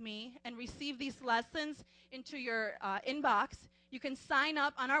along with me and receive these lessons into your inbox, you can sign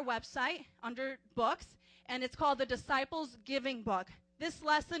up on our website under books, and it's called the Disciples Giving Book. This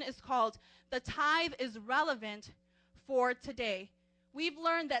lesson is called The Tithe is Relevant for Today. We've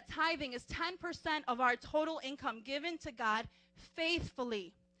learned that tithing is 10% of our total income given to God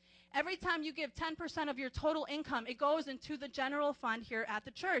faithfully. Every time you give 10% of your total income, it goes into the general fund here at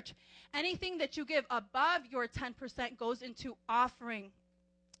the church. Anything that you give above your 10% goes into offering.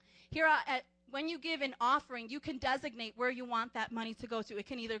 Here when you give an offering, you can designate where you want that money to go to. It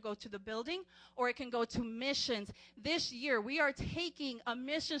can either go to the building or it can go to missions. This year, we are taking a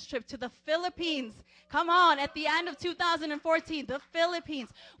missions trip to the Philippines. Come on, at the end of 2014, the Philippines.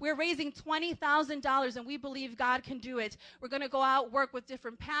 We're raising $20,000, and we believe God can do it. We're going to go out, work with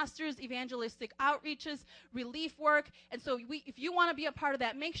different pastors, evangelistic outreaches, relief work. And so if you want to be a part of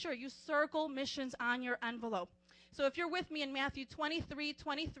that, make sure you circle missions on your envelope. So if you're with me in Matthew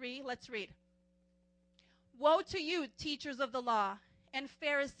 23:23, let's read. Woe to you, teachers of the law and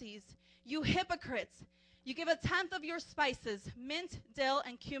Pharisees, you hypocrites! You give 1/10 of your spices, mint, dill,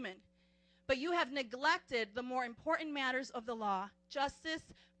 and cumin, but you have neglected the more important matters of the law, justice,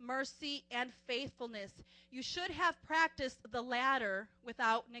 mercy, and faithfulness. You should have practiced the latter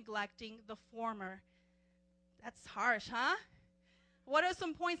without neglecting the former. That's harsh, huh? What are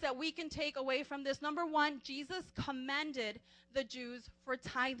some points that we can take away from this? Number one, Jesus commended the Jews for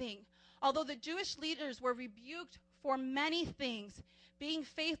tithing. Although the Jewish leaders were rebuked for many things, being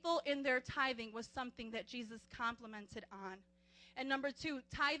faithful in their tithing was something that Jesus complimented on. And number two,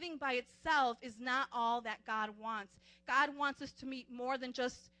 tithing by itself is not all that God wants. God wants us to meet more than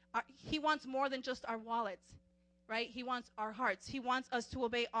just He wants more than just our wallets, right? He wants our hearts. He wants us to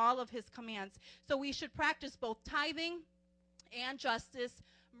obey all of His commands. So we should practice both tithing and justice,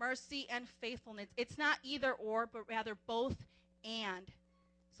 mercy and faithfulness. It's not either or, but rather both and.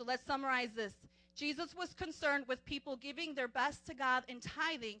 So let's summarize this. Jesus was concerned with people giving their best to God in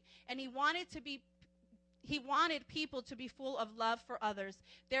tithing, and he wanted people to be full of love for others.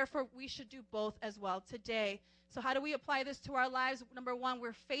 Therefore, we should do both as well today. So how do we apply this to our lives? Number one,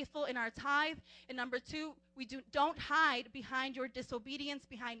 we're faithful in our tithe. And number two, we don't hide behind your disobedience,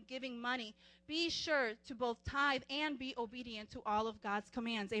 behind giving money. Be sure to both tithe and be obedient to all of God's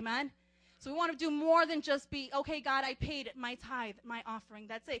commands. Amen? So we want to do more than just be, okay, God, I paid my tithe, my offering.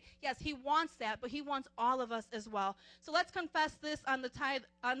 That's it. Yes, He wants that, but He wants all of us as well. So let's confess this on the tithe,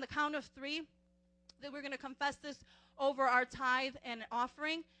 on the count of three, that we're going to confess this over our tithe and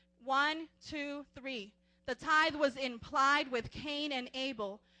offering. 1, 2, 3. The tithe was implied with Cain and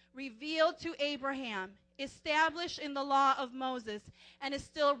Abel, revealed to Abraham, established in the law of Moses, and is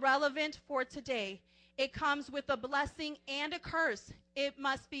still relevant for today. It comes with a blessing and a curse. It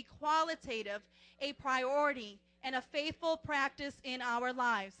must be qualitative, a priority, and a faithful practice in our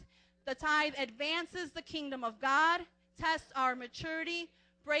lives. The tithe advances the kingdom of God, tests our maturity,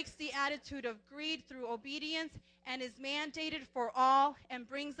 breaks the attitude of greed through obedience, and is mandated for all, and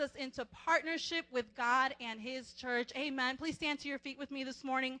brings us into partnership with God and His church. Amen. Please stand to your feet with me this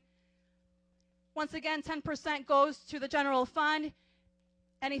morning. Once again, 10% goes to the general fund.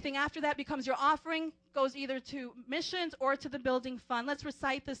 Anything after that becomes your offering, goes either to missions or to the building fund. Let's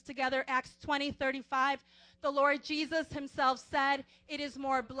recite this together. Acts 20:35. The Lord Jesus Himself said, "It is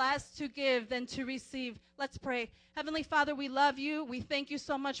more blessed to give than to receive." Let's pray. Heavenly Father, we love You. We thank You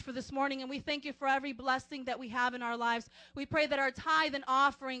so much for this morning, and we thank You for every blessing that we have in our lives. We pray that our tithe and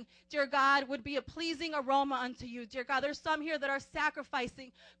offering, dear God, would be a pleasing aroma unto You. Dear God, there's some here that are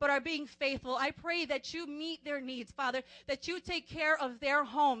sacrificing but are being faithful. I pray that You meet their needs, Father, that You take care of their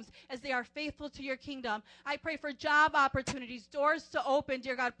homes as they are faithful to Your kingdom. I pray for job opportunities, doors to open,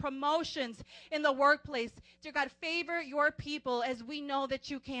 dear God, promotions in the workplace. Dear God, favor Your people as we know that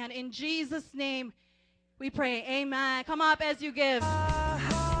You can. In Jesus' name we pray. Amen. Come up as you give. All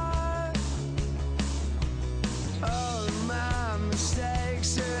of my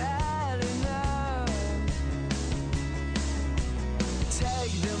mistakes are adding up.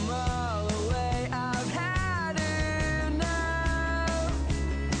 Take them all away. I've had enough.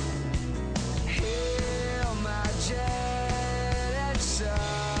 Heal my jaded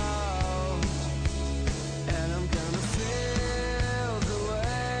soul, and I'm gonna feel the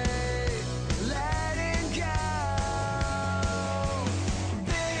way. Letting go.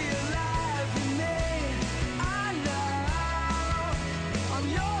 Be alive in me. I know I'm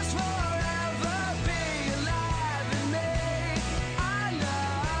yours forever. Be alive in me. I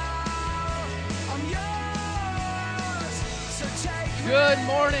know I'm yours. So take me. Good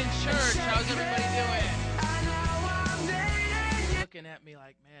morning, church. How's everybody doing? I know I'm needing you. Looking at me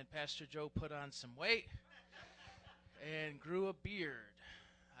like, man, Pastor Joe put on some weight and grew a beard.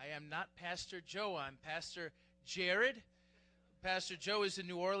 I am not Pastor Joe. I'm Pastor Jared. Pastor Joe is in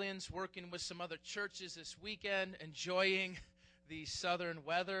New Orleans working with some other churches this weekend, enjoying the southern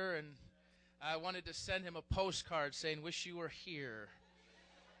weather, and I wanted to send him a postcard saying, "Wish you were here."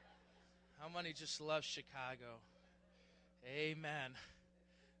 How many just love Chicago? Amen.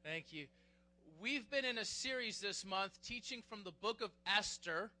 Thank you. We've been in a series this month teaching from the book of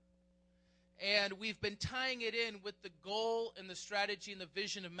Esther, and we've been tying it in with the goal and the strategy and the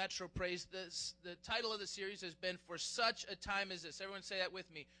vision of Metro Praise. The title of the series has been For Such a Time as This. Everyone say that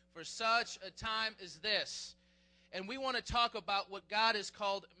with me. For such a time as this. And we want to talk about what God has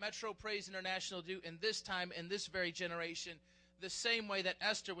called Metro Praise International to do in this time, in this very generation, the same way that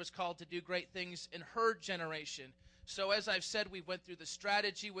Esther was called to do great things in her generation. So as I've said, we went through the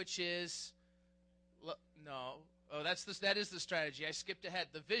strategy, which is... that is the strategy. I skipped ahead.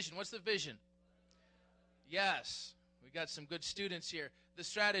 The vision. What's the vision? Yes. We got some good students here. The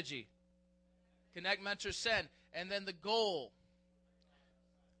strategy. Connect, mentor, send. And then the goal.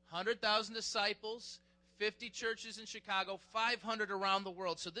 100,000 disciples, 50 churches in Chicago, 500 around the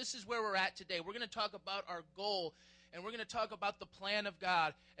world. So this is where we're at today. We're going to talk about our goal, and we're going to talk about the plan of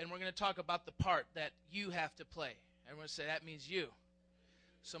God, and we're going to talk about the part that you have to play. Everyone say, that means you.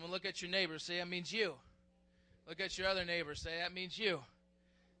 Someone look at your neighbor, say, that means you. Look at your other neighbor. Say, that means you.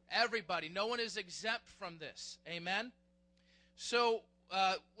 Everybody. No one is exempt from this. Amen? So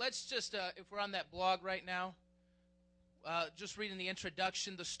let's just, if we're on that blog right now, just reading the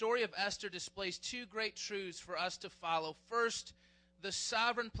introduction. The story of Esther displays two great truths for us to follow. First, the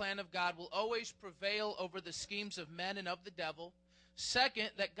sovereign plan of God will always prevail over the schemes of men and of the devil.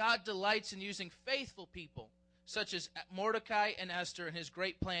 Second, that God delights in using faithful people, such as Mordecai and Esther, in his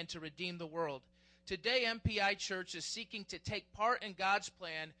great plan to redeem the world. Today, MPI Church is seeking to take part in God's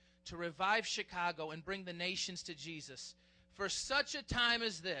plan to revive Chicago and bring the nations to Jesus. For such a time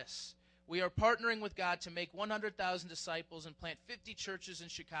as this, we are partnering with God to make 100,000 disciples and plant 50 churches in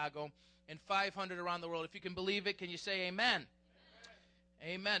Chicago and 500 around the world. If you can believe it, can you say amen?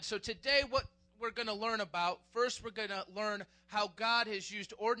 Amen. So today what we're going to learn about, first we're going to learn how God has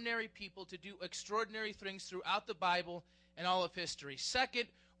used ordinary people to do extraordinary things throughout the Bible and all of history. Second,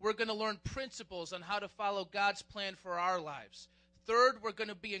 we're going to learn principles on how to follow God's plan for our lives. Third, we're going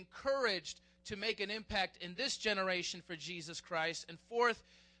to be encouraged to make an impact in this generation for Jesus Christ. And fourth,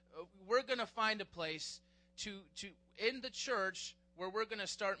 we're going to find a place to in the church where we're going to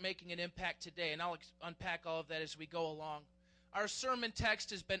start making an impact today. And I'll unpack all of that as we go along. Our sermon text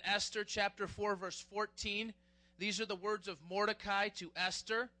has been Esther chapter 4, verse 14. These are the words of Mordecai to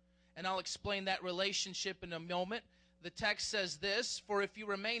Esther, and I'll explain that relationship in a moment. The text says this, "For if you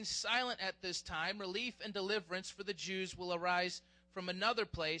remain silent at this time, relief and deliverance for the Jews will arise from another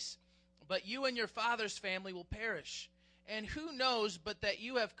place, but you and your father's family will perish. And who knows but that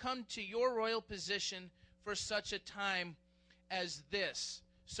you have come to your royal position for such a time as this."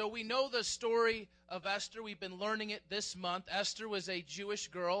 So we know the story of Esther. We've been learning it this month. Esther was a Jewish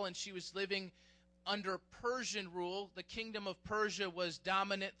girl, and she was living under Persian rule. The kingdom of Persia was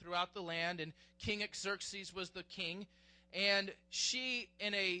dominant throughout the land, and King Xerxes was the king. And she,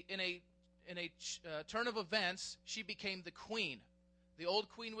 in a turn of events, she became the queen. The old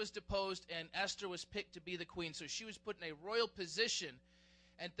queen was deposed, and Esther was picked to be the queen. So she was put in a royal position.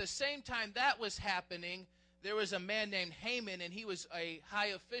 At the same time that was happening, there was a man named Haman, and he was a high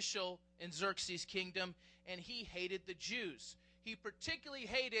official in Xerxes' kingdom, and he hated the Jews. He particularly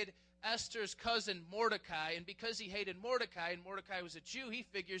hated Esther's cousin Mordecai, and because he hated Mordecai, and Mordecai was a Jew, he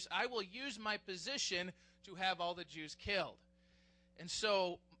figures, I will use my position to have all the Jews killed. And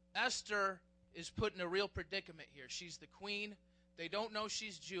so Esther is put in a real predicament here. She's the queen. They don't know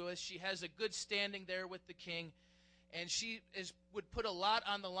she's Jewish. She has a good standing there with the king. And she would put a lot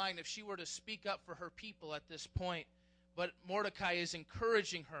on the line if she were to speak up for her people at this point. But Mordecai is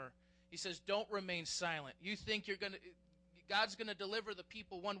encouraging her. He says, don't remain silent. You think God's going to deliver the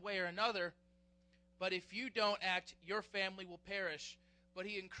people one way or another, but if you don't act, your family will perish. But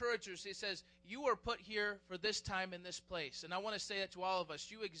he encourages, he says, you are put here for this time in this place. And I want to say that to all of us.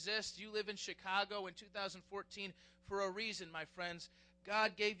 You exist, you live in Chicago in 2014 for a reason, my friends.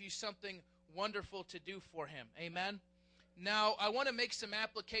 God gave you something wonderful to do for him. Amen? Now, I want to make some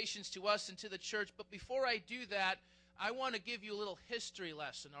applications to us and to the church, but before I do that, I want to give you a little history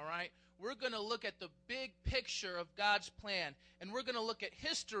lesson, all right? We're going to look at the big picture of God's plan, and we're going to look at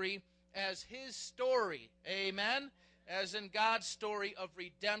history as his story. Amen? As in God's story of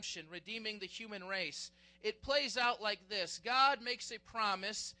redemption, redeeming the human race. It plays out like this. God makes a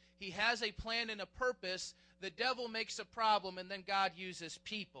promise. He has a plan and a purpose. The devil makes a problem, and then God uses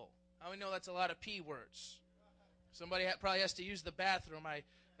people. How many know that's a lot of P words? Somebody probably has to use the bathroom. I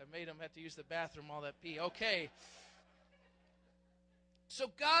made them have to use the bathroom, all that P. Okay. So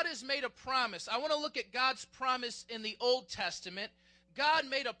God has made a promise. I want to look at God's promise in the Old Testament. God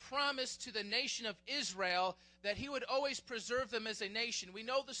made a promise to the nation of Israel that he would always preserve them as a nation. We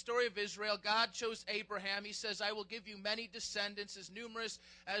know the story of Israel. God chose Abraham. He says, I will give you many descendants as numerous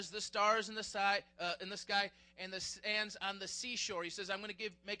as the stars in the sky and the sands on the seashore. He says, I'm going to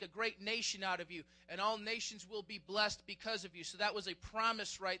make a great nation out of you, and all nations will be blessed because of you. So that was a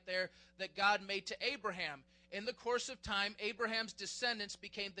promise right there that God made to Abraham. In the course of time, Abraham's descendants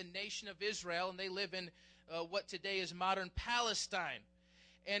became the nation of Israel, and they live in what today is modern Palestine.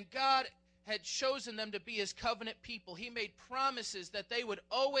 And God had chosen them to be his covenant people. He made promises that they would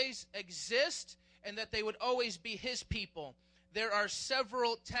always exist and that they would always be his people. There are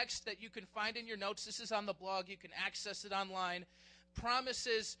several texts that you can find in your notes. This is on the blog. You can access it online.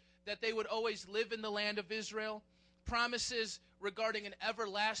 Promises that they would always live in the land of Israel. Promises regarding an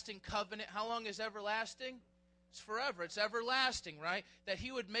everlasting covenant. How long is everlasting? It's forever. It's everlasting, right? That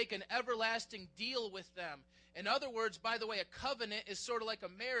he would make an everlasting deal with them. In other words, by the way, a covenant is sort of like a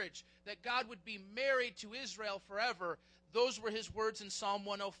marriage, that God would be married to Israel forever. Those were his words in Psalm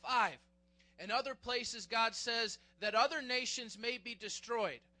 105. In other places, God says that other nations may be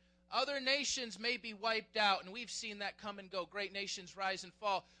destroyed. Other nations may be wiped out, and we've seen that come and go. Great nations rise and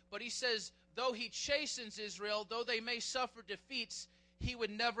fall. But he says, though he chastens Israel, though they may suffer defeats, he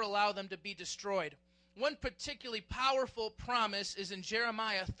would never allow them to be destroyed. One particularly powerful promise is in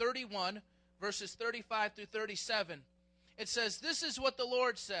Jeremiah 31, verses 35 through 37. It says, this is what the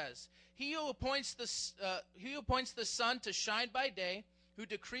Lord says. He who appoints the sun to shine by day, who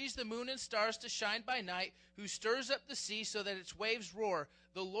decrees the moon and stars to shine by night, who stirs up the sea so that its waves roar.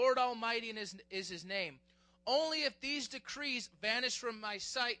 The Lord Almighty is his name. Only if these decrees vanish from my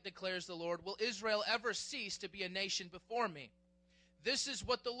sight, declares the Lord, will Israel ever cease to be a nation before me. This is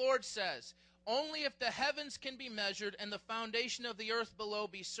what the Lord says. Only if the heavens can be measured and the foundation of the earth below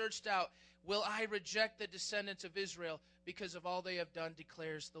be searched out, will I reject the descendants of Israel because of all they have done,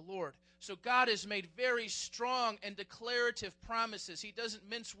 declares the Lord. So God has made very strong and declarative promises. He doesn't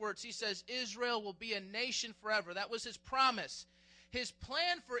mince words. He says Israel will be a nation forever. That was his promise. His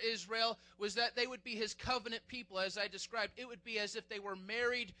plan for Israel was that they would be his covenant people, as I described. It would be as if they were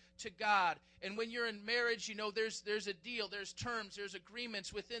married to God. And when you're in marriage, you know, there's a deal, there's terms, there's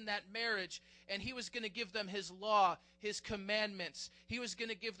agreements within that marriage. And he was going to give them his law, his commandments. He was going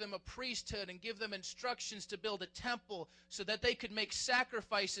to give them a priesthood and give them instructions to build a temple so that they could make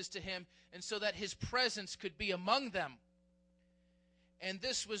sacrifices to him and so that his presence could be among them. And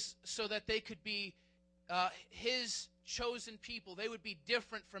this was so that they could be his chosen people. They would be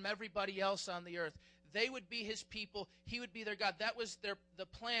different from everybody else on the earth. They would be his people. He would be their God. That was the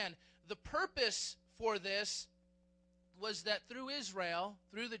plan. The purpose for this was that through Israel,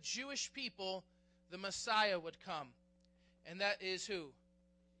 through the Jewish people, the Messiah would come. And that is who?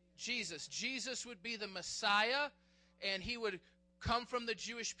 Jesus. Jesus would be the Messiah, and he would come from the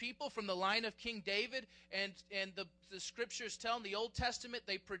Jewish people, from the line of King David. And the scriptures tell in the Old Testament,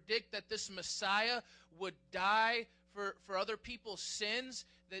 they predict that this Messiah would die for other people's sins.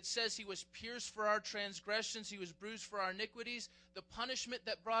 That says he was pierced for our transgressions, he was bruised for our iniquities. The punishment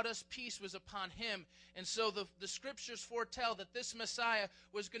that brought us peace was upon him. And so the scriptures foretell that this Messiah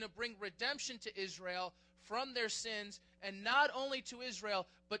was going to bring redemption to Israel from their sins, and not only to Israel,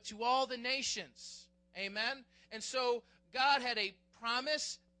 but to all the nations. Amen? And so God had a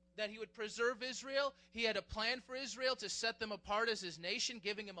promise that he would preserve Israel. He had a plan for Israel to set them apart as his nation,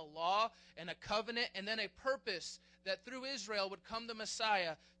 giving him a law and a covenant, and then a purpose that through Israel would come the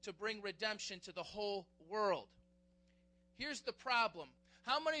Messiah to bring redemption to the whole world. Here's the problem.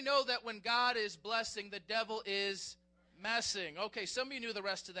 How many know that when God is blessing, the devil is messing? Okay, some of you knew the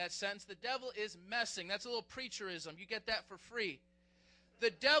rest of that sentence. The devil is messing. That's a little preacherism. You get that for free. The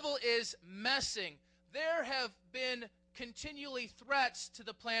devil is messing. There have been continually threats to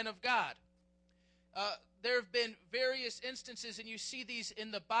the plan of God. There have been various instances, and you see these in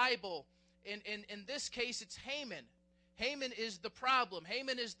the Bible. In this case, it's Haman. Haman is the problem.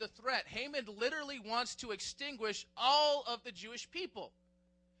 Haman is the threat. Haman literally wants to extinguish all of the Jewish people.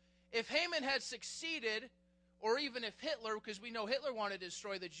 If Haman had succeeded, or even if Hitler, because we know Hitler wanted to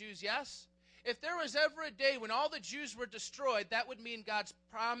destroy the Jews, yes? If there was ever a day when all the Jews were destroyed, that would mean God's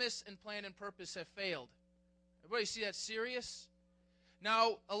promise and plan and purpose have failed. Everybody see that serious?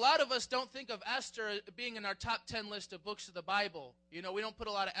 Now, a lot of us don't think of Esther being in our top 10 list of books of the Bible. You know, we don't put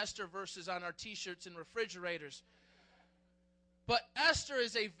a lot of Esther verses on our t-shirts and refrigerators. But Esther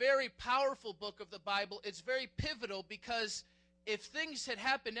is a very powerful book of the Bible. It's very pivotal because if things had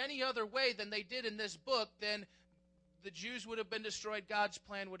happened any other way than they did in this book, then the Jews would have been destroyed. God's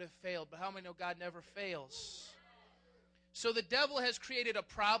plan would have failed. But how many know God never fails? So the devil has created a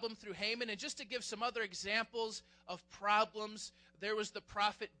problem through Haman. And just to give some other examples of problems, there was the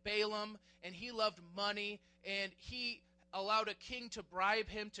prophet Balaam, and he loved money, and he allowed a king to bribe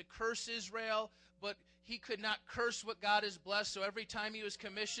him to curse Israel, but he could not curse what God has blessed. So every time he was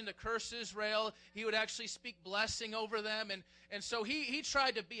commissioned to curse Israel, he would actually speak blessing over them. And so he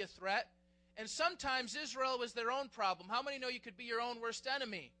tried to be a threat. And sometimes Israel was their own problem. How many know you could be your own worst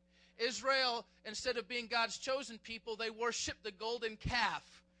enemy? Israel, instead of being God's chosen people, they worshiped the golden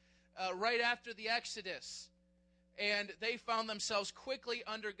calf right after the Exodus. And they found themselves quickly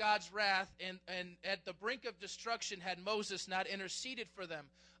under God's wrath and at the brink of destruction had Moses not interceded for them.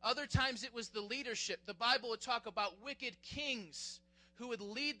 Other times it was the leadership. The Bible would talk about wicked kings who would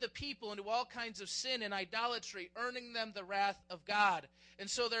lead the people into all kinds of sin and idolatry, earning them the wrath of God. And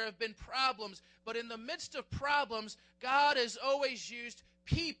so there have been problems. But in the midst of problems, God has always used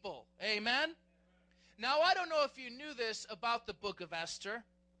people. Amen? Now, I don't know if you knew this about the book of Esther,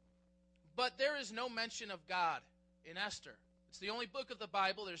 but there is no mention of God in Esther. It's the only book of the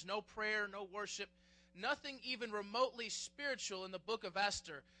Bible. There's no prayer, no worship, nothing even remotely spiritual in the book of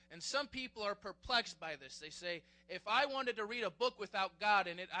Esther. And some people are perplexed by this. They say, if I wanted to read a book without God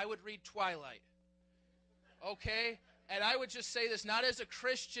in it, I would read Twilight. Okay? And I would just say this, not as a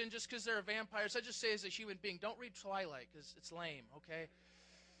Christian, just because there are vampires. I just say as a human being, don't read Twilight, because it's lame, okay?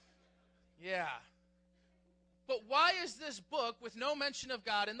 Yeah. But why is this book with no mention of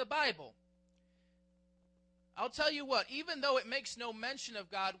God in the Bible? I'll tell you what, even though it makes no mention of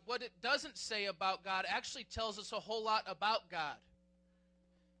God, what it doesn't say about God actually tells us a whole lot about God.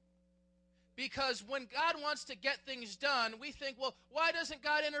 Because when God wants to get things done, we think, well, why doesn't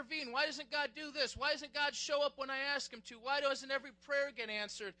God intervene? Why doesn't God do this? Why doesn't God show up when I ask him to? Why doesn't every prayer get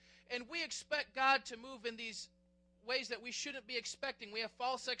answered? And we expect God to move in these ways that we shouldn't be expecting. We have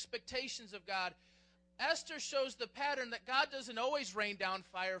false expectations of God. Esther shows the pattern that God doesn't always rain down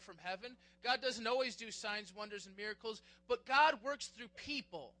fire from heaven. God doesn't always do signs, wonders, and miracles. But God works through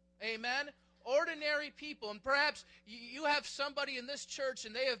people. Amen? Ordinary people. And perhaps you have somebody in this church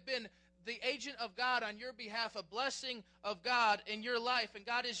and they have been the agent of God on your behalf, a blessing of God in your life, and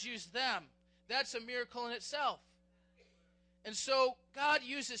God has used them. That's a miracle in itself. And so God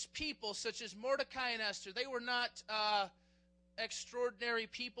uses people such as Mordecai and Esther. They were not extraordinary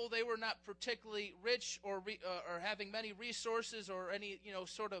people. They were not particularly rich or having many resources or any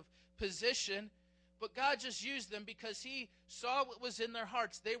sort of position. But God just used them because he saw what was in their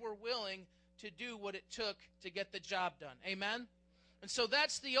hearts. They were willing to do what it took to get the job done. Amen? And so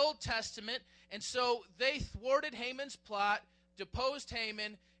that's the Old Testament. And so they thwarted Haman's plot, deposed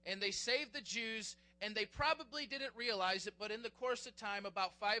Haman, and they saved the Jews. And they probably didn't realize it, but in the course of time,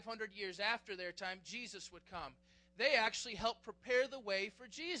 about 500 years after their time, Jesus would come. They actually helped prepare the way for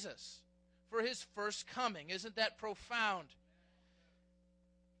Jesus, for his first coming. Isn't that profound?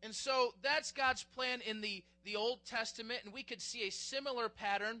 And so that's God's plan in the Old Testament, and we could see a similar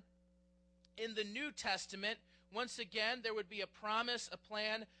pattern in the New Testament. Once again, there would be a promise, a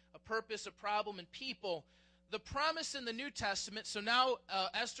plan, a purpose, a problem, and people. The promise in the New Testament, so now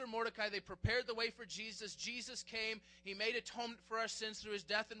Esther and Mordecai, they prepared the way for Jesus. Jesus came. He made atonement for our sins through his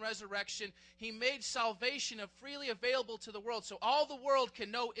death and resurrection. He made salvation freely available to the world, so all the world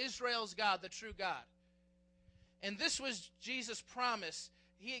can know Israel's God, the true God. And this was Jesus' promise.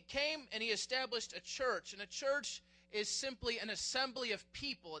 He came and he established a church, and a church is simply an assembly of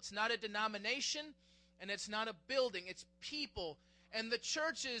people. It's not a denomination, and it's not a building. It's people. And the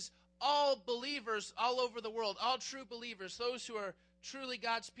church is all believers all over the world, all true believers, those who are truly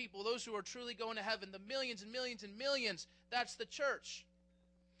God's people, those who are truly going to heaven, the millions and millions and millions, that's the church.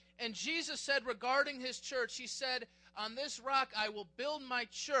 And Jesus said regarding his church, he said, on this rock I will build my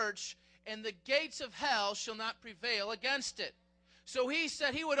church, and the gates of hell shall not prevail against it. So he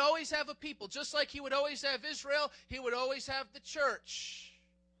said he would always have a people. Just like he would always have Israel, he would always have the church.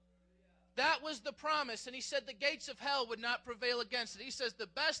 That was the promise, and he said the gates of hell would not prevail against it. He says the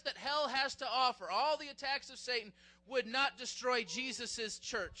best that hell has to offer, all the attacks of Satan, would not destroy Jesus'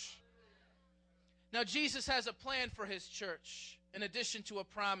 church. Now, Jesus has a plan for his church, in addition to a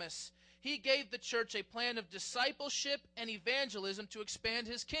promise. He gave the church a plan of discipleship and evangelism to expand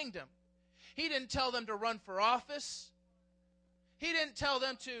his kingdom. He didn't tell them to run for office. He didn't tell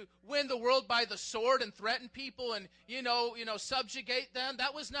them to win the world by the sword and threaten people and, subjugate them.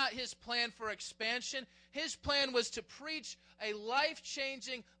 That was not his plan for expansion. His plan was to preach a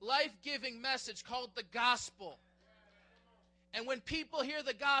life-changing, life-giving message called the gospel. And when people hear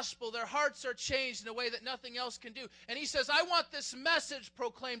the gospel, their hearts are changed in a way that nothing else can do. And he says, I want this message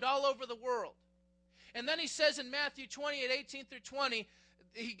proclaimed all over the world. And then he says in Matthew 28:18 through 20,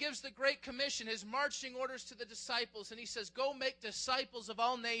 he gives the Great Commission, his marching orders to the disciples, and he says, go make disciples of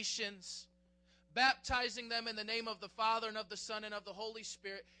all nations, baptizing them in the name of the Father and of the Son and of the Holy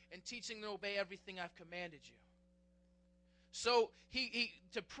Spirit, and teaching them to obey everything I've commanded you. So he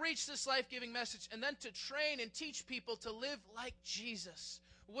to preach this life-giving message and then to train and teach people to live like Jesus.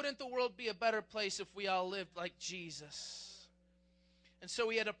 Wouldn't the world be a better place if we all lived like Jesus? And so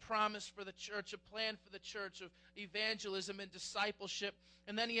he had a promise for the church, a plan for the church of evangelism and discipleship.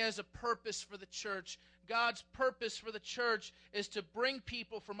 And then he has a purpose for the church. God's purpose for the church is to bring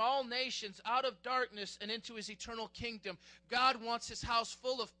people from all nations out of darkness and into his eternal kingdom. God wants his house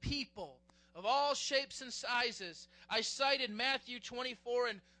full of people of all shapes and sizes. I cited Matthew 24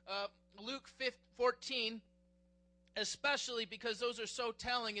 and Luke 14, especially because those are so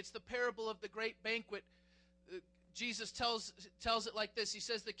telling. It's the parable of the great banquet. Jesus tells it like this. He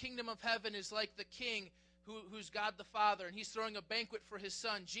says the kingdom of heaven is like the king who's God the Father, and he's throwing a banquet for his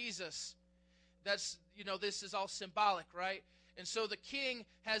son, Jesus. This is all symbolic, right? And so the king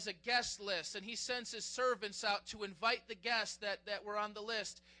has a guest list, and he sends his servants out to invite the guests that were on the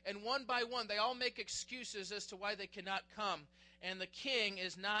list. And one by one, they all make excuses as to why they cannot come. And the king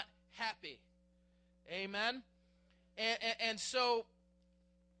is not happy. Amen? And so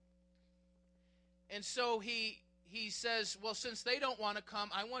he says, well, since they don't want to come,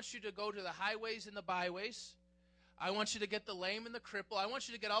 I want you to go to the highways and the byways. I want you to get the lame and the cripple. I want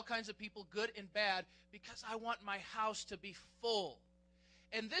you to get all kinds of people, good and bad, because I want my house to be full.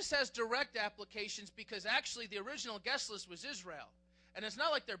 And this has direct applications because actually the original guest list was Israel. And it's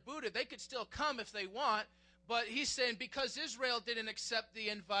not like they're booted. They could still come if they want. But he's saying because Israel didn't accept the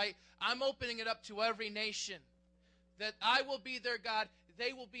invite, I'm opening it up to every nation. That I will be their God.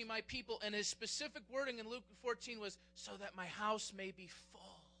 They will be my people. And his specific wording in Luke 14 was, so that my house may be full.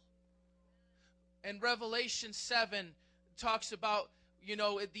 And Revelation 7 talks about,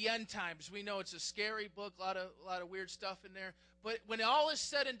 at the end times. We know it's a scary book, a lot of weird stuff in there. But when all is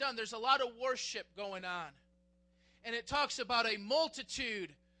said and done, there's a lot of worship going on. And it talks about a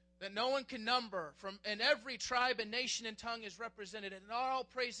multitude that no one can number, and every tribe and nation and tongue is represented, and they're all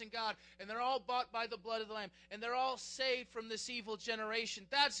praising God, and they're all bought by the blood of the Lamb, and they're all saved from this evil generation.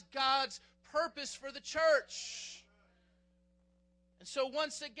 That's God's purpose for the church. And so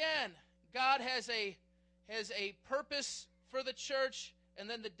once again, God has a purpose for the church, and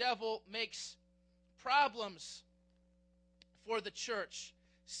then the devil makes problems for the church.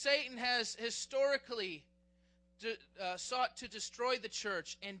 Satan has historically sought to destroy the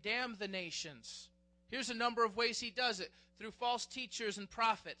church and damn the nations. Here's a number of ways he does it: through false teachers and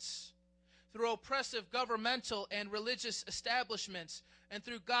prophets, through oppressive governmental and religious establishments, and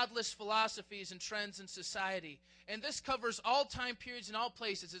through godless philosophies and trends in society. And this covers all time periods and all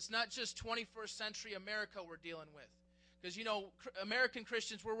places. It's not just 21st century America we're dealing with. Because, American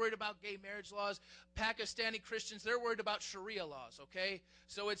Christians, we're worried about gay marriage laws. Pakistani Christians, they're worried about Sharia laws, okay?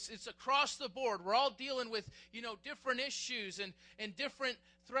 So it's across the board. We're all dealing with, different issues and different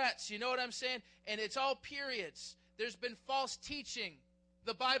threats, you know what I'm saying? And it's all periods. There's been false teaching.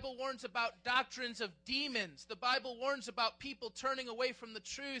 The Bible warns about doctrines of demons. The Bible warns about people turning away from the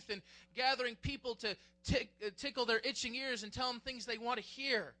truth and gathering people to tickle their itching ears and tell them things they want to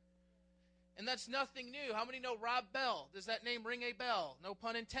hear. And that's nothing new. How many know Rob Bell? Does that name ring a bell? No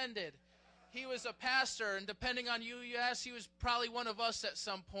pun intended. He was a pastor, and depending on you ask, he was probably one of us at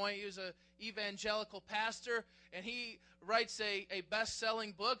some point. He was an evangelical pastor, and he writes a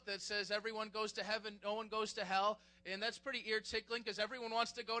best-selling book that says everyone goes to heaven, no one goes to hell. And that's pretty ear-tickling because everyone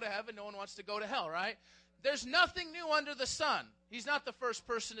wants to go to heaven, no one wants to go to hell, right? There's nothing new under the sun. He's not the first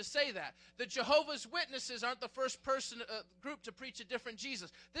person to say that. The Jehovah's Witnesses aren't the first group to preach a different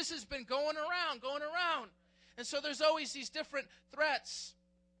Jesus. This has been going around. And so there's always these different threats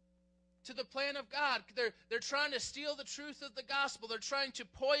to the plan of God. They're trying to steal the truth of the gospel. They're trying to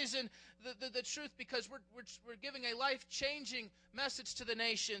poison the truth because we're giving a life-changing message to the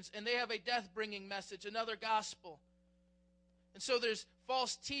nations, and they have a death-bringing message, another gospel. And so there's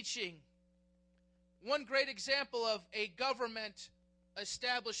false teaching. One great example of a government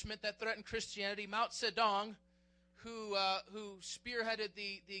establishment that threatened Christianity, Mao Zedong, who spearheaded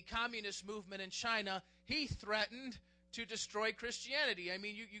the communist movement in China, he threatened to destroy Christianity. I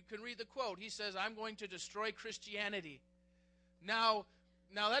mean, you can read the quote. He says, I'm going to destroy Christianity. Now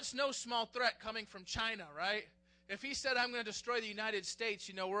that's no small threat coming from China, right? If he said, I'm going to destroy the United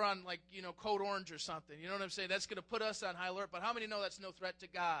States, we're on code orange or something. You know what I'm saying? That's going to put us on high alert. But how many know that's no threat to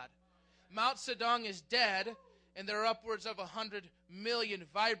God? Mao Zedong is dead, and there are upwards of 100 million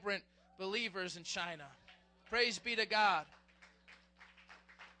vibrant believers in China. Praise be to God.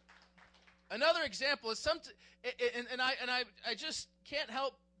 Another example is I just can't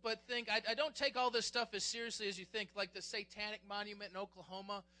help but think, I don't take all this stuff as seriously as you think, like the Satanic Monument in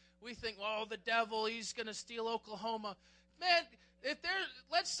Oklahoma. We think, the devil, he's going to steal Oklahoma. Man,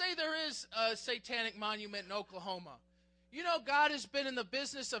 let's say there is a Satanic Monument in Oklahoma. God has been in the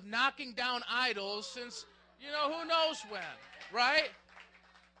business of knocking down idols since, who knows when, right?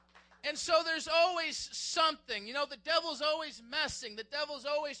 And so there's always something. The devil's always messing. The devil's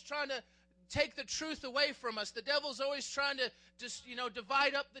always trying to take the truth away from us. The devil's always trying to just,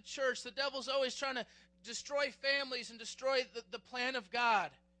 divide up the church. The devil's always trying to destroy families and destroy the plan of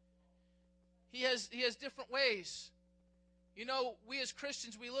God. He has different ways. We as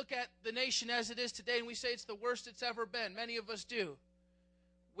Christians, we look at the nation as it is today and we say it's the worst it's ever been. Many of us do,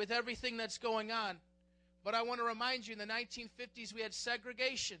 with everything that's going on. But I want to remind you, in the 1950s, we had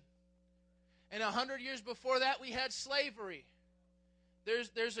segregation. And 100 years before that, we had slavery.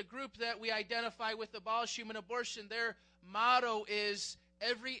 There's a group that we identify with, Abolish Human Abortion. Their motto is,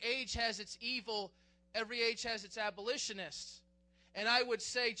 every age has its evil, every age has its abolitionists. And I would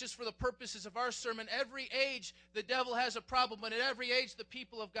say, just for the purposes of our sermon, every age the devil has a problem, but at every age the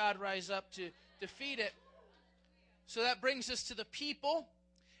people of God rise up to defeat it. So that brings us to the people.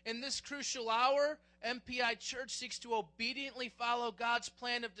 In this crucial hour, MPI Church seeks to obediently follow God's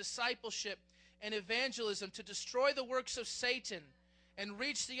plan of discipleship and evangelism to destroy the works of Satan and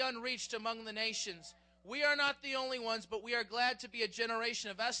reach the unreached among the nations. We are not the only ones, but we are glad to be a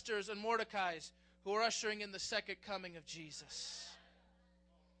generation of Esthers and Mordecais who are ushering in the second coming of Jesus.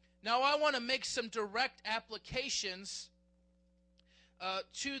 Now, I want to make some direct applications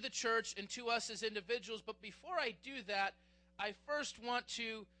to the church and to us as individuals, but before I do that, I first want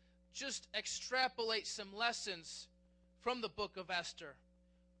to just extrapolate some lessons from the book of Esther.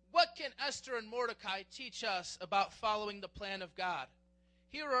 What can Esther and Mordecai teach us about following the plan of God?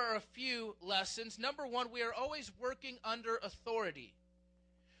 Here are a few lessons. Number one, we are always working under authority.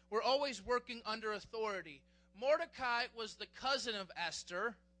 We're always working under authority. Mordecai was the cousin of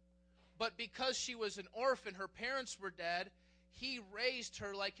Esther, but because she was an orphan, her parents were dead, he raised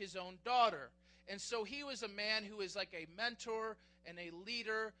her like his own daughter. And so he was a man who is like a mentor and a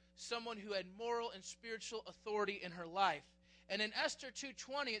leader, someone who had moral and spiritual authority in her life. And in Esther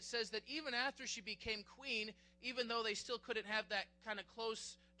 2:20, it says that even after she became queen, even though they still couldn't have that kind of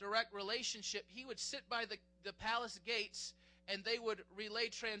close, direct relationship, he would sit by the palace gates and they would relay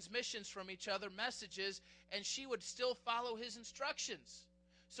transmissions from each other, messages, and she would still follow his instructions.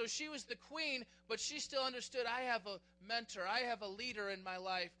 So she was the queen, but she still understood, I have a mentor, I have a leader in my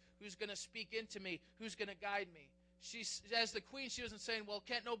life who's going to speak into me, who's going to guide me. As the queen, she wasn't saying, well,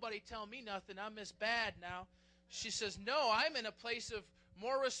 can't nobody tell me nothing, I'm Miss Bad now. She says, no, I'm in a place of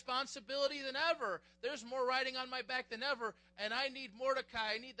more responsibility than ever. There's more riding on my back than ever, and I need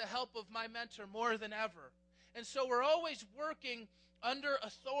Mordecai, I need the help of my mentor more than ever. And so we're always working under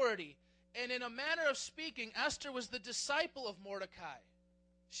authority. And in a manner of speaking, Esther was the disciple of Mordecai.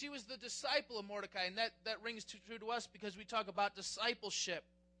 She was the disciple of Mordecai, and that rings true to us because we talk about discipleship.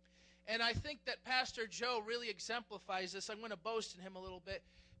 And I think that Pastor Joe really exemplifies this. I'm going to boast in him a little bit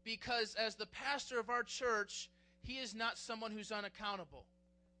because as the pastor of our church, he is not someone who's unaccountable.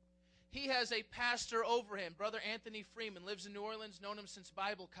 He has a pastor over him. Brother Anthony Freeman lives in New Orleans, known him since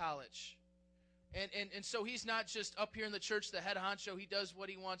Bible college. And so he's not just up here in the church, the head honcho. He does what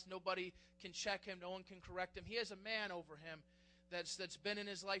he wants. Nobody can check him. No one can correct him. He has a man over him that's been in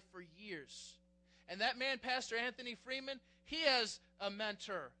his life for years. And that man, Pastor Anthony Freeman, he has a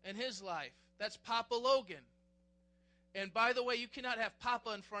mentor in his life. That's Papa Logan. And by the way, you cannot have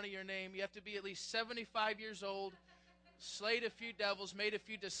Papa in front of your name. You have to be at least 75 years old, slayed a few devils, made a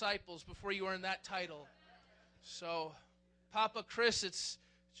few disciples before you earn that title. So, Papa Chris, it's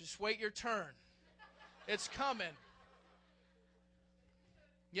just wait your turn. It's coming.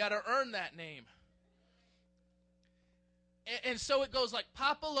 You got to earn that name. And so it goes like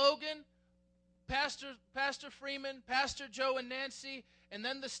Papa Logan, Pastor Freeman, Pastor Joe and Nancy, and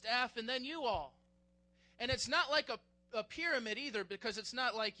then the staff, and then you all. And it's not like a pyramid either, because it's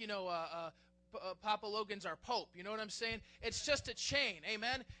not like, Papa Logan's our pope. You know what I'm saying? It's just a chain.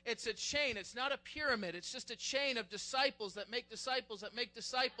 Amen? It's a chain. It's not a pyramid. It's just a chain of disciples that make disciples that make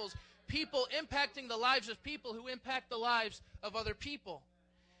disciples. People impacting the lives of people who impact the lives of other people.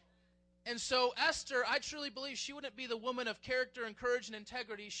 And so Esther, I truly believe she wouldn't be the woman of character and courage and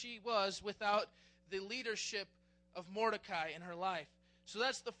integrity she was without the leadership of Mordecai in her life. So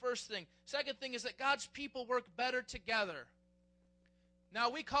that's the first thing. Second thing is that God's people work better together. Now,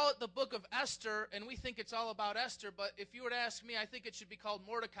 we call it the book of Esther, and we think it's all about Esther, but if you were to ask me, I think it should be called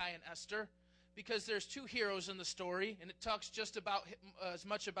Mordecai and Esther, because there's two heroes in the story, and it talks just about as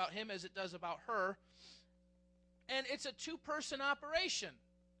much about him as it does about her. And it's a two-person operation.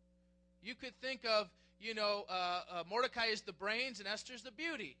 You could think of, Mordecai is the brains and Esther's the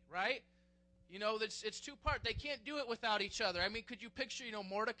beauty, right? It's two-part. They can't do it without each other. I mean, could you picture,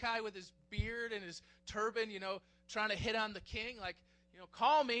 Mordecai with his beard and his turban, trying to hit on the king? Like,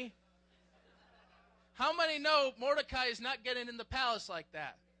 call me. How many know Mordecai is not getting in the palace like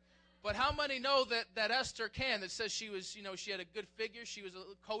that? But how many know that Esther can? That says she was, she had a good figure. She was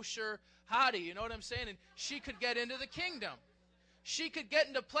a kosher hottie, you know what I'm saying? And she could get into the kingdom. She could get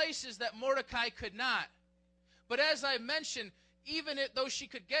into places that Mordecai could not. But as I mentioned, even though she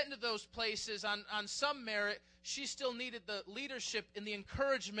could get into those places on some merit, she still needed the leadership and the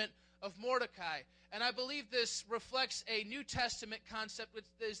encouragement of Mordecai. And I believe this reflects a New Testament concept, which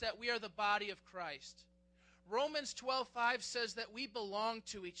is that we are the body of Christ. Romans 12:5 says that we belong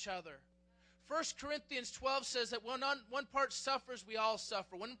to each other. 1 Corinthians 12 says that when one part suffers, we all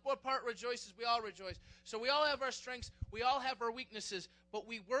suffer. When one part rejoices, we all rejoice. So we all have our strengths, we all have our weaknesses, but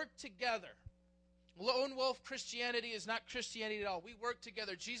we work together. Lone wolf Christianity is not Christianity at all. We work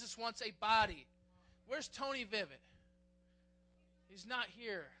together. Jesus wants a body. Where's Tony Vivet? He's not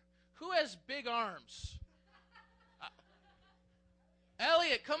here. Who has big arms?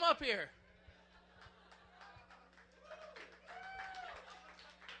 Elliot, come up here.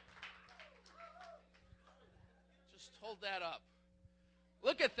 Just hold that up.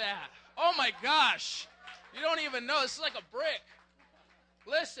 Look at that. Oh my gosh. You don't even know. This is like a brick.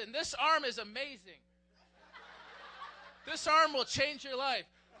 Listen, this arm is amazing. This arm will change your life.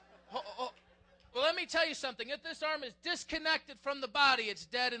 Well, let me tell you something. If this arm is disconnected from the body, it's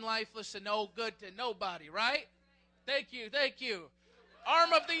dead and lifeless and no good to nobody, right? Thank you, thank you.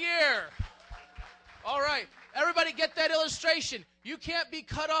 Arm of the year. All right. Everybody get that illustration. You can't be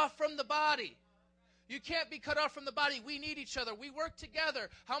cut off from the body. You can't be cut off from the body. We need each other. We work together.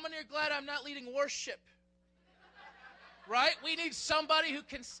 How many are glad I'm not leading worship? Right? We need somebody who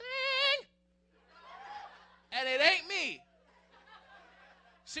can sing. And it ain't me.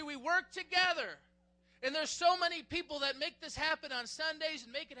 See, we work together. And there's so many people that make this happen on Sundays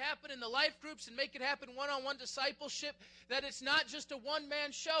and make it happen in the life groups and make it happen one-on-one discipleship that it's not just a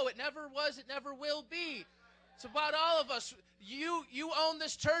one-man show. It never was. It never will be. It's about all of us. You own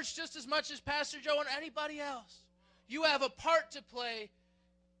this church just as much as Pastor Joe and anybody else. You have a part to play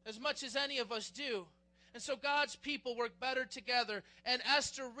as much as any of us do. And so God's people work better together. And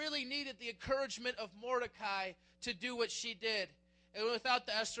Esther really needed the encouragement of Mordecai to do what she did. And without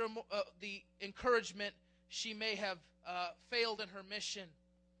the encouragement, she may have failed in her mission.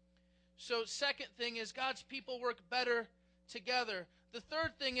 So second thing is God's people work better together. The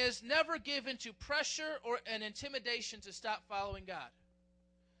third thing is never give into pressure or an intimidation to stop following God.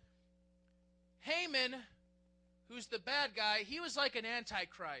 Haman, who's the bad guy, he was like an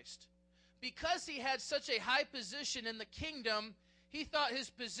antichrist. Because he had such a high position in the kingdom, he thought his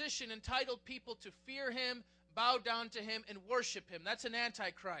position entitled people to fear him, bow down to him, and worship him. That's an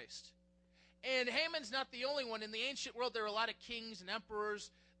antichrist. And Haman's not the only one. In the ancient world, there were a lot of kings and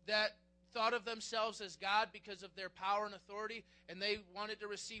emperors that thought of themselves as God because of their power and authority, and they wanted to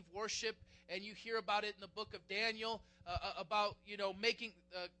receive worship. And you hear about it in the book of Daniel, about, making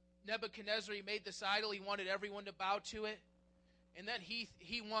Nebuchadnezzar, he made this idol. He wanted everyone to bow to it. And then he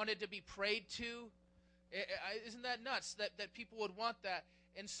wanted to be prayed to. Isn't that nuts that people would want that?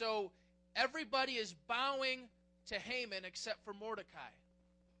 And so everybody is bowing to Haman except for Mordecai.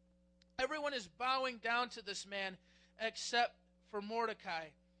 Everyone is bowing down to this man except for Mordecai.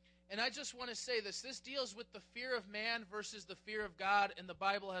 And I just want to say this. This deals with the fear of man versus the fear of God, and the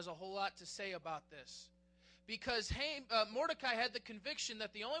Bible has a whole lot to say about this. Because Mordecai had the conviction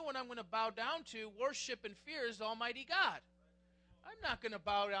that the only one I'm going to bow down to, worship, and fear is Almighty God. I'm not going to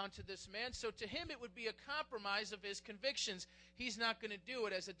bow down to this man. So to him, it would be a compromise of his convictions. He's not going to do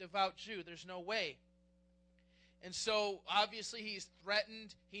it as a devout Jew. There's no way. And so, obviously, he's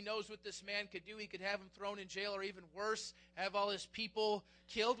threatened. He knows what this man could do. He could have him thrown in jail, or even worse, have all his people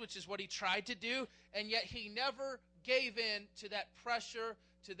killed, which is what he tried to do. And yet he never gave in to that pressure,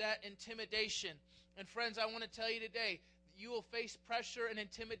 to that intimidation. And friends, I want to tell you today, you will face pressure and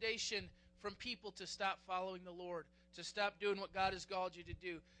intimidation from people to stop following the Lord, to stop doing what God has called you to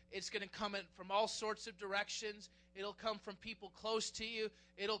do. It's going to come in from all sorts of directions. It'll come from people close to you.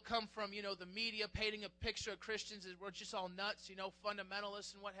 It'll come from, the media painting a picture of Christians as we're just all nuts,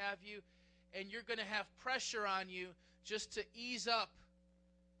 fundamentalists and what have you. And you're going to have pressure on you just to ease up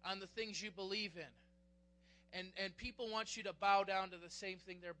on the things you believe in. And people want you to bow down to the same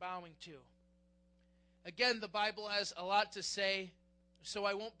thing they're bowing to. Again, the Bible has a lot to say, so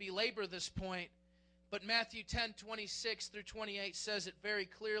I won't belabor this point. But Matthew 10:26-28 says it very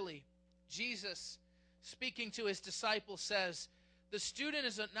clearly. Jesus, speaking to his disciples, says, "The student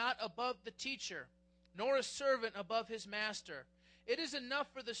is not above the teacher, nor a servant above his master. It is enough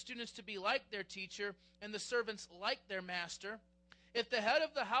for the students to be like their teacher, and the servants like their master. If the head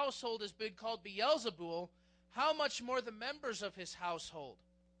of the household has been called Beelzebul, how much more the members of his household?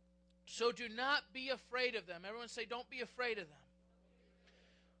 So do not be afraid of them." Everyone say, don't be afraid of them.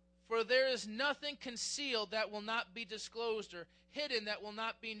 "For there is nothing concealed that will not be disclosed, or hidden that will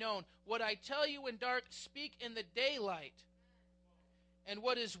not be known. What I tell you in dark, speak in the daylight. And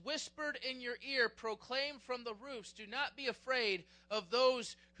what is whispered in your ear, proclaim from the roofs. Do not be afraid of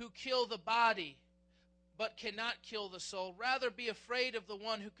those who kill the body, but cannot kill the soul. Rather be afraid of the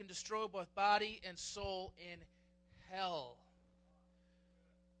one who can destroy both body and soul in hell."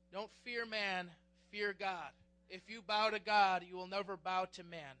 Don't fear man, fear God. If you bow to God, you will never bow to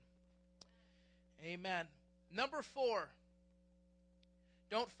man. Amen. Number 4,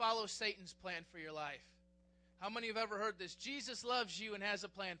 don't follow Satan's plan for your life. How many have ever heard this? Jesus loves you and has a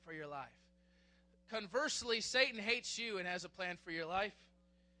plan for your life. Conversely, Satan hates you and has a plan for your life.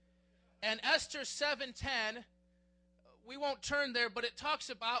 And Esther 7:10, we won't turn there, but it talks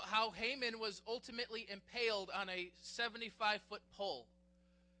about how Haman was ultimately impaled on a 75-foot pole.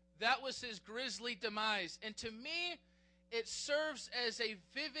 That was his grisly demise. And to me, it serves as a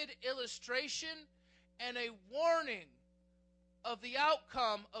vivid illustration and a warning of the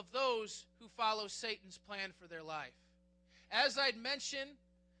outcome of those who follow Satan's plan for their life. As I'd mentioned,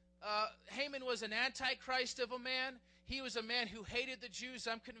 Haman was an antichrist of a man. He was a man who hated the Jews.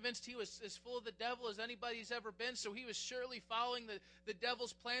 I'm convinced he was as full of the devil as anybody's ever been, so he was surely following the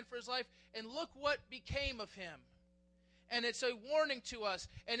devil's plan for his life. And look what became of him. And it's a warning to us.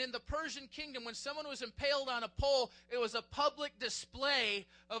 And in the Persian kingdom, when someone was impaled on a pole, it was a public display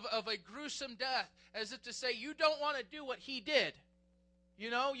of a gruesome death, as if to say, you don't want to do what he did. You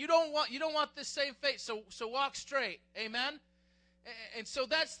know, you don't want this same fate, so walk straight. Amen? And so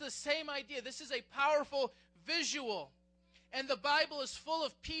that's the same idea. This is a powerful visual. And the Bible is full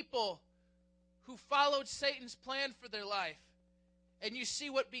of people who followed Satan's plan for their life. And you see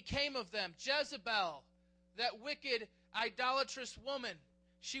what became of them. Jezebel, that wicked, idolatrous woman,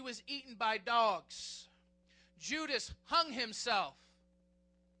 she was eaten by dogs. Judas hung himself.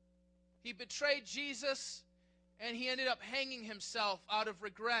 He betrayed Jesus, and he ended up hanging himself out of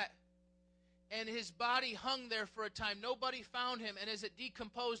regret. And his body hung there for a time. Nobody found him, and as it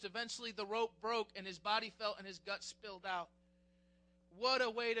decomposed, eventually the rope broke, and his body fell, and his guts spilled out. What a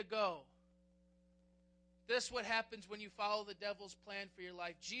way to go. This is what happens when you follow the devil's plan for your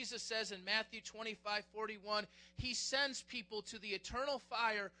life. Jesus says in Matthew 25:41, he sends people to the eternal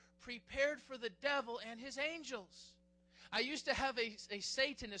fire prepared for the devil and his angels. I used to have a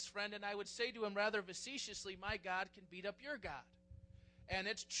Satanist friend, and I would say to him rather facetiously, my God can beat up your God. And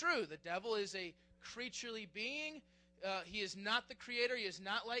it's true. The devil is a creaturely being. He is not the creator. He is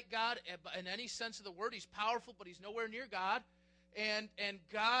not like God in any sense of the word. He's powerful, but he's nowhere near God. And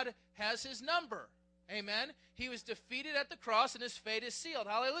God has his number. Amen. He was defeated at the cross, and his fate is sealed.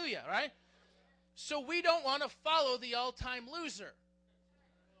 Hallelujah, right? So we don't want to follow the all-time loser.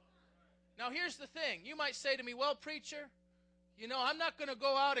 Now, here's the thing. You might say to me, well, preacher, you know, I'm not going to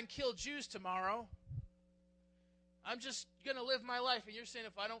go out and kill Jews tomorrow. I'm just going to live my life. And you're saying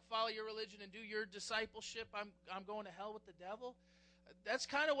if I don't follow your religion and do your discipleship, I'm going to hell with the devil? That's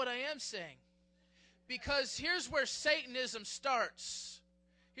kind of what I am saying. Because here's where Satanism starts.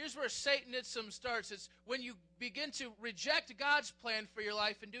 Here's where Satanism starts. It's when you begin to reject God's plan for your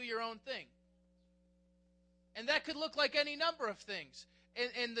life and do your own thing. And that could look like any number of things.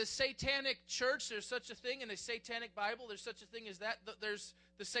 In the satanic church, there's such a thing. In the satanic Bible, there's such a thing as that. There's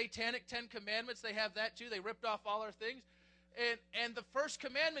the satanic 10 commandments. They have that too. They ripped off all our things. And the first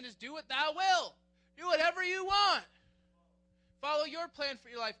commandment is do what thou will. Do whatever you want. Follow your plan for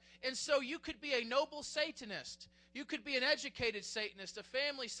your life. And so you could be a noble Satanist. You could be an educated Satanist, a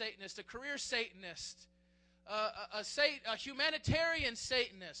family Satanist, a career Satanist, a humanitarian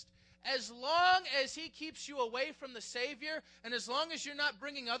Satanist. As long as he keeps you away from the Savior, and as long as you're not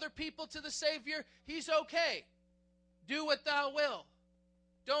bringing other people to the Savior, he's okay. Do what thou will.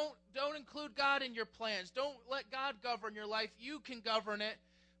 Don't include God in your plans. Don't let God govern your life. You can govern it,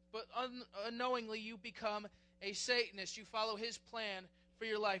 but unknowingly you become a Satanist. You follow his plan for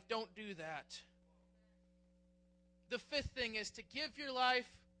your life. Don't do that. The fifth thing is to give your life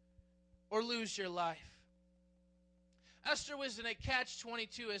or lose your life. Esther was in a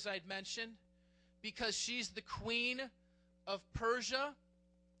catch-22, as I'd mentioned, because she's the queen of Persia.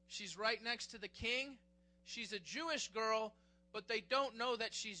 She's right next to the king. She's a Jewish girl, but they don't know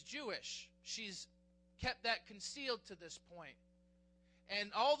that she's Jewish. She's kept that concealed to this point. And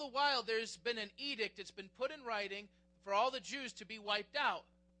all the while, there's been an edict. It's been put in writing for all the Jews to be wiped out.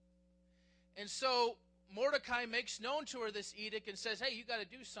 And so Mordecai makes known to her this edict and says, hey, you got to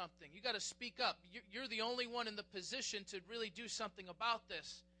do something. You got to speak up. You're the only one in the position to really do something about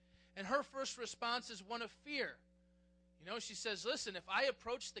this. And her first response is one of fear. You know, she says, listen, if I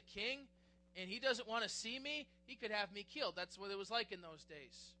approach the king and he doesn't want to see me, he could have me killed. That's what it was like in those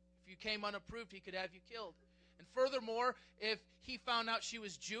days. If you came unapproved, he could have you killed. And furthermore, if he found out she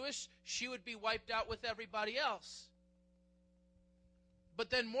was Jewish, she would be wiped out with everybody else. But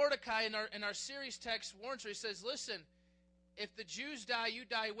then Mordecai in our series text warns her. He says, listen, if the Jews die, you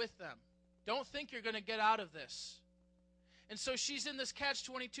die with them. Don't think you're going to get out of this. And so she's in this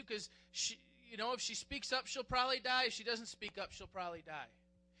catch-22 because, if she speaks up, she'll probably die. If she doesn't speak up, she'll probably die.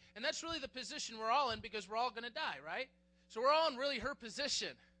 And that's really the position we're all in because we're all going to die, right? So we're all in really her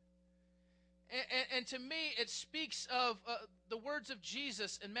position. And to me, it speaks of the words of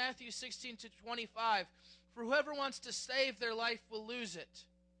Jesus in Matthew 16:25. For whoever wants to save their life will lose it.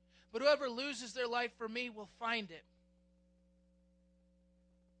 but whoever loses their life for me will find it.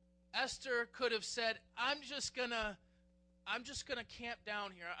 Esther could have said, I'm just gonna camp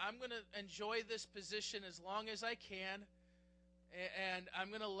down here. I'm going to enjoy this position as long as I can, and I'm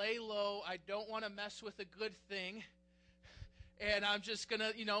going to lay low. I don't want to mess with a good thing, and I'm just going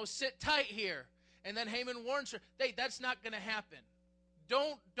to, sit tight here. And then Haman warns her, hey, that's not going to happen.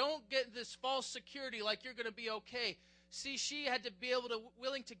 Don't get this false security like you're going to be okay. See, she had to be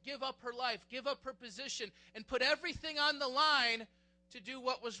willing to give up her life, give up her position, and put everything on the line to do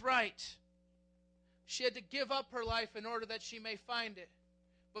what was right. She had to give up her life in order that she may find it.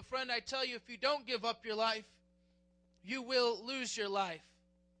 But friend, I tell you, if you don't give up your life, you will lose your life.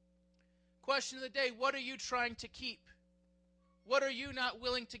 Question of the day, what are you trying to keep? What are you not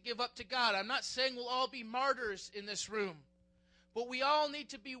willing to give up to God? I'm not saying we'll all be martyrs in this room, but we all need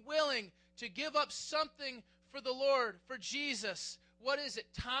to be willing to give up something for the Lord, for Jesus. What is it?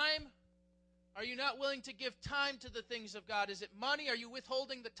 Time? Are you not willing to give time to the things of God? Is it money? Are you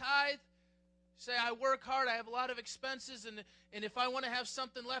withholding the tithe? Say, I work hard, I have a lot of expenses, and if I want to have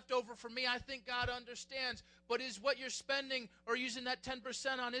something left over for me, I think God understands. But is what you're spending or using that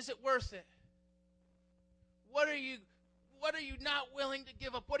 10% on, is it worth it? What are you not willing to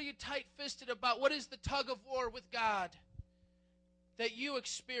give up? What are you tight-fisted about? What is the tug of war with God that you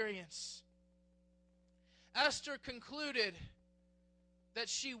experience? Esther concluded that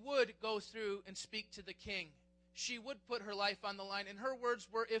she would go through and speak to the king. She would put her life on the line. And her words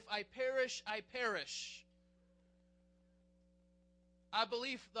were, if I perish, I perish. I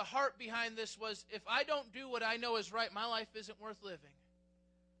believe the heart behind this was, if I don't do what I know is right, my life isn't worth living.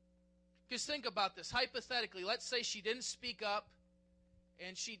 Because think about this. Hypothetically, let's say she didn't speak up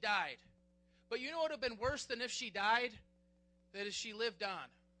and she died. But you know what would have been worse than if she died? That if she lived on.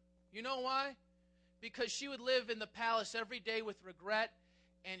 You know why? Because she would live in the palace every day with regret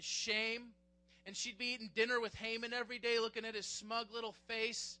and shame. And she'd be eating dinner with Haman every day, looking at his smug little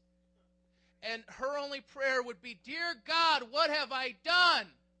face. And her only prayer would be, Dear God, what have I done?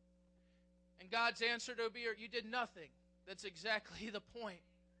 And God's answer to her would be, you did nothing. That's exactly the point.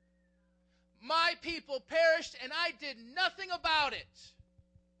 My people perished, and I did nothing about it.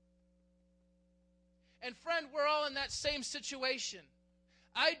 And friend, we're all in that same situation.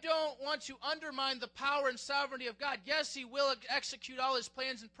 I don't want to undermine the power and sovereignty of God. Yes, He will execute all His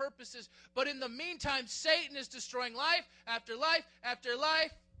plans and purposes, but in the meantime, Satan is destroying life after life after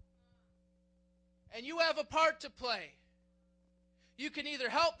life, and you have a part to play. You can either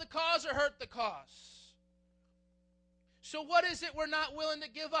help the cause or hurt the cause. So what is it we're not willing to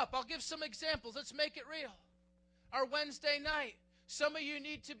give up? I'll give some examples. Let's make it real. Our Wednesday night. Some of you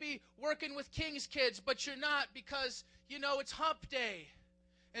need to be working with King's Kids, but you're not because, it's hump day.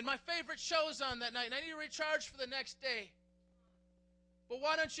 And my favorite show's on that night, and I need to recharge for the next day. But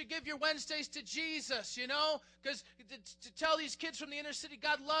why don't you give your Wednesdays to Jesus, Because to tell these kids from the inner city,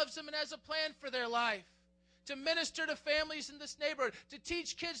 God loves them and has a plan for their life. To minister to families in this neighborhood. To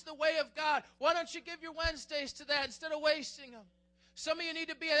teach kids the way of God. Why don't you give your Wednesdays to that instead of wasting them? Some of you need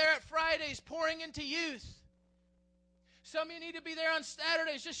to be there at Fridays pouring into youth. Some of you need to be there on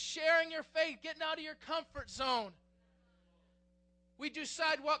Saturdays just sharing your faith, getting out of your comfort zone. We do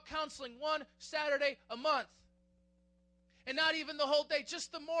sidewalk counseling one Saturday a month. And not even the whole day,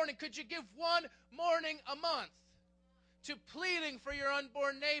 just the morning. Could you give one morning a month to pleading for your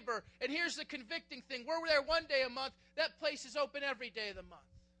unborn neighbor? And here's the convicting thing. We're there one day a month. That place is open every day of the month.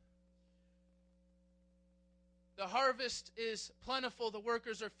 The harvest is plentiful. The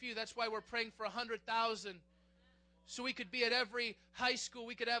workers are few. That's why we're praying for 100,000. So we could be at every high school.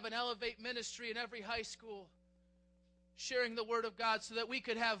 We could have an Elevate ministry in every high school, sharing the Word of God, so that we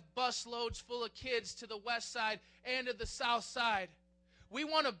could have bus loads full of kids to the west side and to the south side. We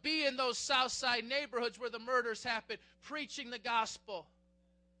want to be in those south side neighborhoods where the murders happen, preaching the gospel.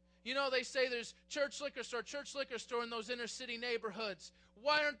 They say there's church liquor store in those inner city neighborhoods.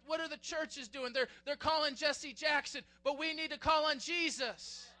 What are the churches doing? They're calling Jesse Jackson, but we need to call on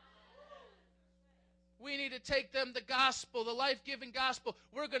Jesus. We need to take them the gospel, the life-giving gospel.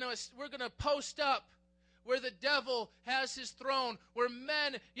 We're going to post up where the devil has his throne, where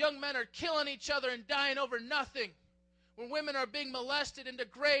young men are killing each other and dying over nothing, where women are being molested and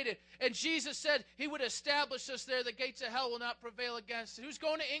degraded. And Jesus said He would establish us there. The gates of hell will not prevail against it. Who's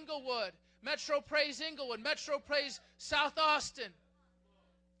going to Inglewood? Metro Praise Inglewood. Metro Praise South Austin.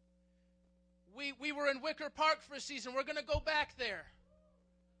 We were in Wicker Park for a season. We're going to go back there.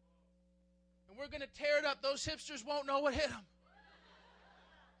 And we're going to tear it up. Those hipsters won't know what hit them.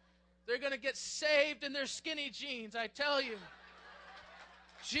 They're going to get saved in their skinny jeans, I tell you.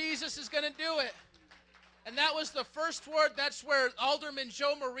 Jesus is going to do it. And that was the first ward. That's where Alderman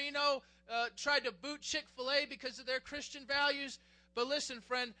Joe Marino tried to boot Chick-fil-A because of their Christian values. But listen,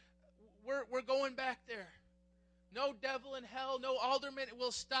 friend, we're going back there. No devil in hell, no alderman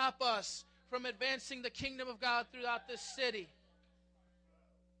will stop us from advancing the kingdom of God throughout this city.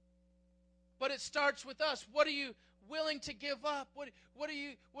 But it starts with us. What are you willing to give up? What are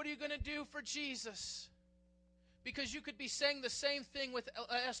you going to do for Jesus? Because you could be saying the same thing with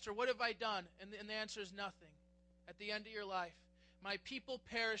Esther. What have I done? And the answer is nothing. At the end of your life, my people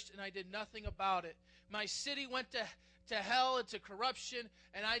perished and I did nothing about it. My city went to hell and to corruption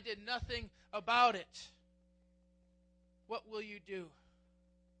and I did nothing about it. What will you do?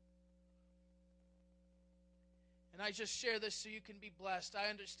 And I just share this so you can be blessed. I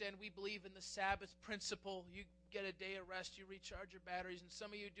understand we believe in the Sabbath principle. You get a day of rest, you recharge your batteries, and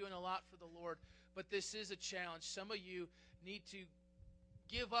some of you are doing a lot for the Lord. But this is a challenge. Some of you need to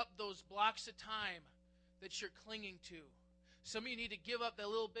give up those blocks of time that you're clinging to. Some of you need to give up that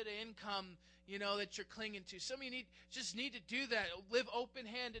little bit of income, that you're clinging to. Some of you just need to do that. Live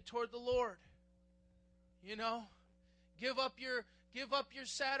open-handed toward the Lord. Give up your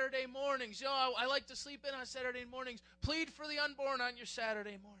Saturday mornings. I like to sleep in on Saturday mornings. Plead for the unborn on your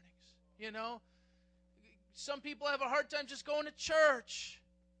Saturday mornings. Some people have a hard time just going to church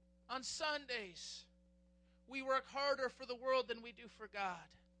on Sundays. We work harder for the world than we do for God.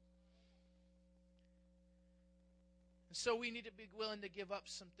 And so we need to be willing to give up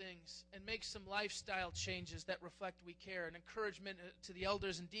some things and make some lifestyle changes that reflect we care. And encouragement to the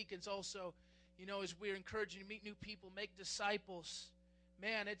elders and deacons also, as we're encouraging you to meet new people, make disciples.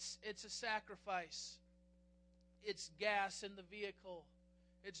 Man, it's a sacrifice. It's gas in the vehicle.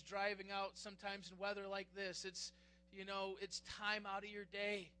 It's driving out sometimes in weather like this. It's time out of your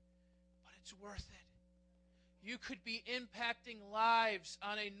day. But it's worth it. You could be impacting lives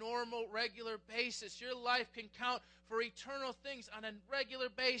on a normal, regular basis. Your life can count for eternal things on a regular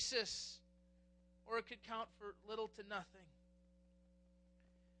basis. Or it could count for little to nothing.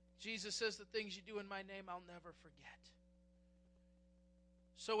 Jesus says, the things you do in my name, I'll never forget.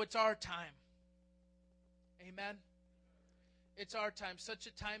 So it's our time. Amen? It's our time. Such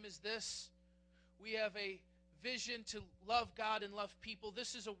a time as this, we have a vision to love God and love people.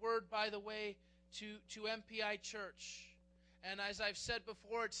 This is a word, by the way, to MPI Church. And as I've said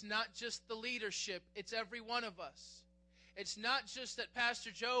before, it's not just the leadership. It's every one of us. It's not just that Pastor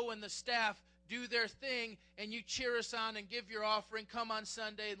Joe and the staff do their thing and you cheer us on and give your offering, come on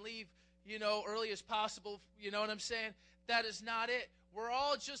Sunday and leave, early as possible. You know what I'm saying? That is not it. We're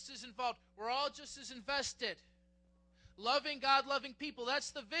all just as involved. We're all just as invested. Loving God, loving people.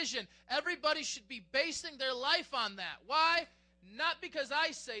 That's the vision. Everybody should be basing their life on that. Why? Not because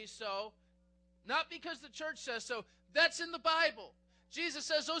I say so. Not because the church says so. That's in the Bible. Jesus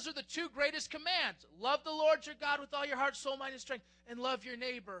says those are the two greatest commands. Love the Lord your God with all your heart, soul, mind, and strength. And love your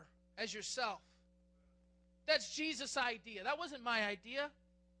neighbor as yourself. That's Jesus' idea. That wasn't my idea.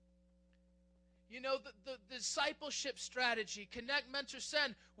 The discipleship strategy, Connect, Mentor,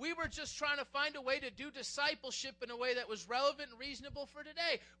 Send, we were just trying to find a way to do discipleship in a way that was relevant and reasonable for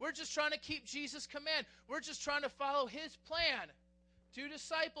today. We're just trying to keep Jesus' command. We're just trying to follow his plan to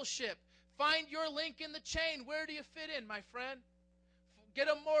discipleship. Find your link in the chain. Where do you fit in, my friend? Get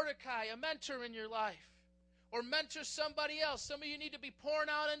a Mordecai, a mentor in your life. Or mentor somebody else. Some of you need to be pouring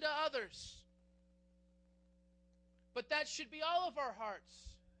out into others. But that should be all of our hearts.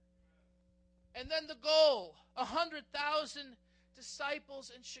 And then the goal, 100,000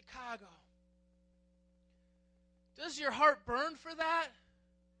 disciples in Chicago. Does your heart burn for that?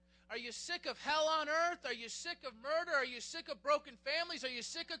 Are you sick of hell on earth? Are you sick of murder? Are you sick of broken families? Are you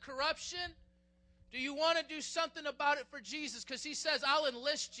sick of corruption? Do you want to do something about it for Jesus? Because he says, I'll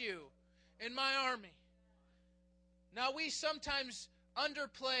enlist you in my army. Now, we sometimes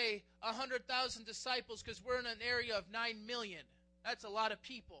underplay 100,000 disciples because we're in an area of 9 million. That's a lot of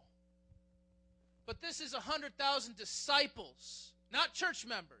people. But this is 100,000 disciples, not church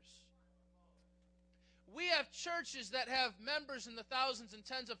members. We have churches that have members in the thousands and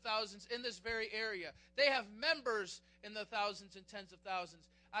tens of thousands in this very area. They have members in the thousands and tens of thousands.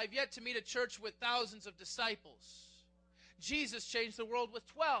 I've yet to meet a church with thousands of disciples. Jesus changed the world with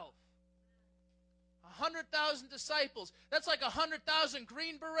 12. 100,000 disciples. That's like 100,000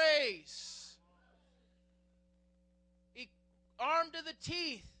 Green Berets. Armed to the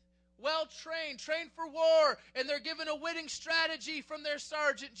teeth. Well-trained, trained for war, and they're given a winning strategy from their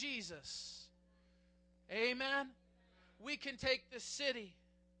Sergeant Jesus. Amen? We can take this city.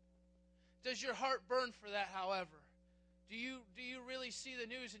 Does your heart burn for that, however? Do you really see the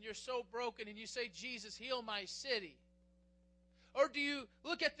news and you're so broken and you say, Jesus, heal my city? Or do you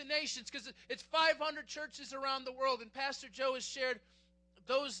look at the nations? Because it's 500 churches around the world, and Pastor Joe has shared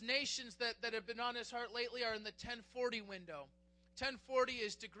those nations that have been on his heart lately are in the 1040 window. 1040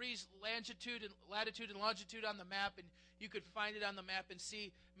 is degrees latitude and longitude on the map, and you could find it on the map and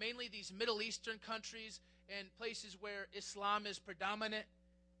see mainly these Middle Eastern countries and places where Islam is predominant,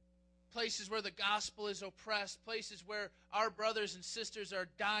 places where the gospel is oppressed, places where our brothers and sisters are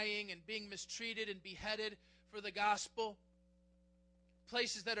dying and being mistreated and beheaded for the gospel,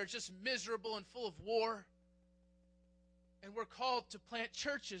 places that are just miserable and full of war. And we're called to plant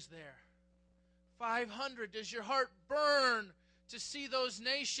churches there. 500. Does your heart burn to see those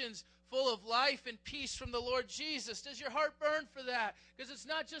nations full of life and peace from the Lord Jesus? Does your heart burn for that? Because it's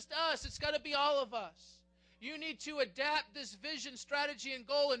not just us. It's got to be all of us. You need to adapt this vision, strategy, and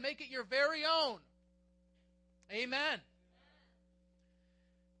goal and make it your very own. Amen.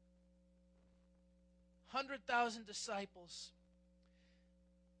 100,000 disciples.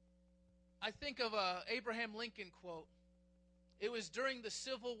 I think of a Abraham Lincoln quote. It was during the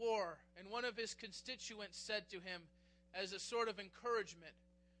Civil War, and one of his constituents said to him as a sort of encouragement,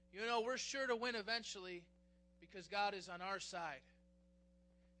 you know, we're sure to win eventually because God is on our side.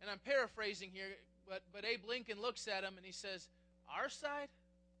 And I'm paraphrasing here, but Abe Lincoln looks at him and he says, our side?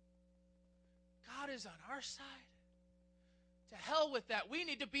 God is on our side? To hell with that. We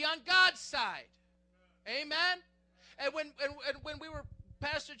need to be on God's side. Amen? And when we were,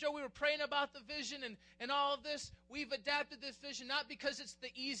 Pastor Joe, we were praying about the vision and all of this, we've adapted this vision not because it's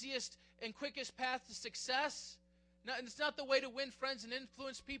the easiest and quickest path to success. No, it's not the way to win friends and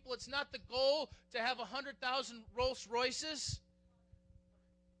influence people. It's not the goal to have 100,000 Rolls Royces.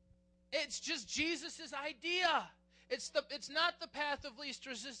 It's just Jesus' idea. It's not the path of least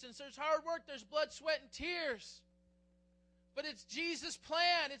resistance. There's hard work, there's blood, sweat, and tears. But it's Jesus'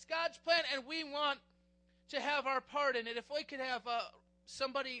 plan. It's God's plan, and we want to have our part in it. If we could have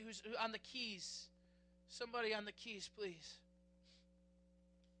somebody who's on the keys. Somebody on the keys, please.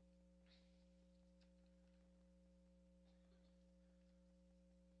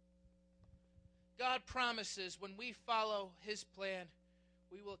 God promises when we follow His plan,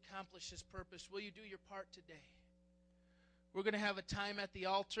 we will accomplish His purpose. Will you do your part today? We're going to have a time at the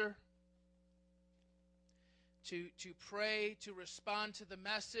altar to pray, to respond to the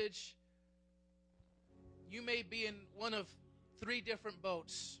message. You may be in one of 3 different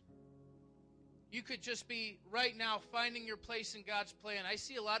boats. You could just be right now finding your place in God's plan. I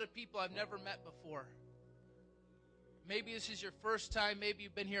see a lot of people I've never met before. Maybe this is your first time. Maybe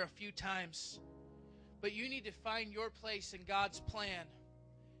you've been here a few times. But you need to find your place in God's plan.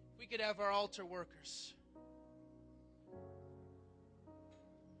 If we could have our altar workers.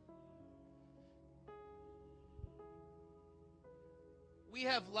 We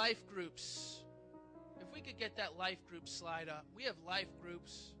have life groups. If we could get that life group slide up. We have life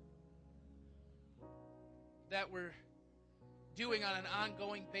groups that we're doing on an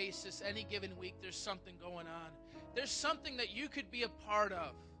ongoing basis. Any given week, there's something going on. There's something that you could be a part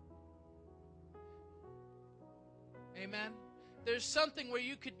of. Amen? There's something where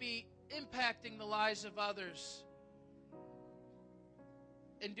you could be impacting the lives of others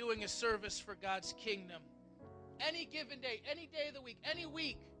and doing a service for God's kingdom. Any given day, any day of the week, any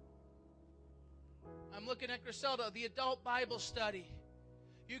week. I'm looking at Griselda, the adult Bible study.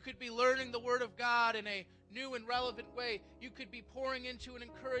 You could be learning the Word of God in a new and relevant way. You could be pouring into and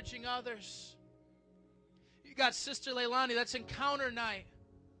encouraging others. You got Sister Leilani, that's encounter night.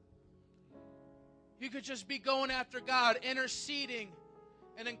 You could just be going after God, interceding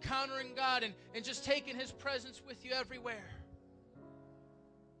and encountering God and just taking His presence with you everywhere.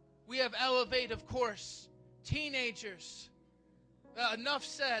 We have Elevate, of course. Teenagers. Enough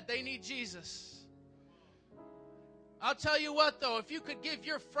said, they need Jesus. I'll tell you what, though, if you could give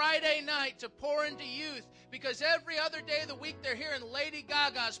your Friday night to pour into youth, because every other day of the week they're hearing Lady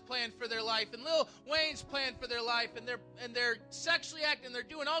Gaga's plan for their life and Lil Wayne's plan for their life, and they're sexually acting, they're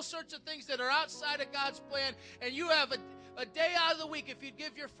doing all sorts of things that are outside of God's plan, and you have a day out of the week, if you'd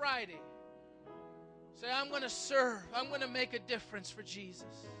give your Friday, say, I'm going to serve, I'm going to make a difference for Jesus.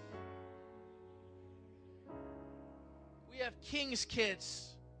 We have King's Kids.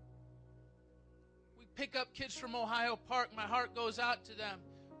 Pick up kids from Ohio Park. My heart goes out to them.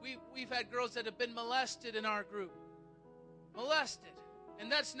 We've had girls that have been molested in our group. Molested.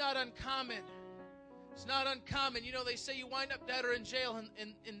 And that's not uncommon. It's not uncommon. You know, they say you wind up dead or in jail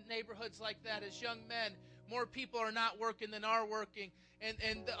in neighborhoods like that as young men. More people are not working than are working.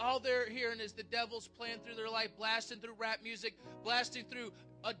 And all they're hearing is the devil's plan through their life, blasting through rap music, blasting through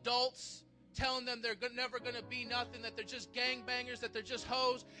adults telling them they're never going to be nothing, that they're just gangbangers, that they're just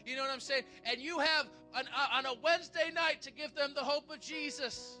hoes. You know what I'm saying? And you have on a Wednesday night to give them the hope of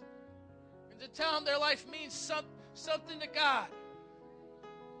Jesus and to tell them their life means something to God.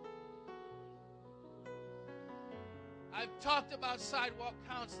 I've talked about sidewalk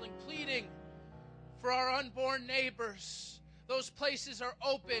counseling, pleading for our unborn neighbors. Those places are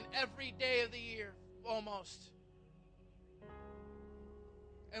open every day of the year, almost.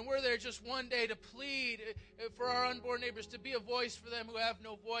 And we're there just one day to plead for our unborn neighbors, to be a voice for them who have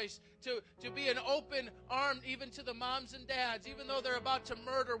no voice, to be an open arm even to the moms and dads. Even though they're about to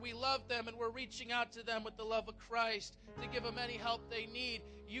murder, we love them and we're reaching out to them with the love of Christ to give them any help they need.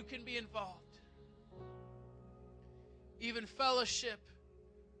 You can be involved. Even fellowship.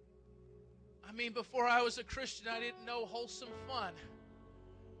 I mean, before I was a Christian, I didn't know wholesome fun.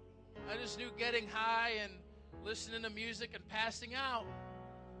 I just knew getting high and listening to music and passing out.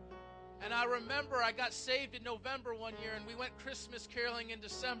 And I remember I got saved in November one year, and we went Christmas caroling in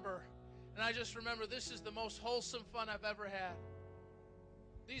December. And I just remember, this is the most wholesome fun I've ever had.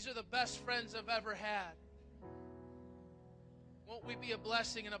 These are the best friends I've ever had. Won't we be a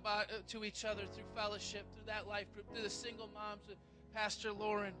blessing to each other through fellowship, through that life group, through the single moms with Pastor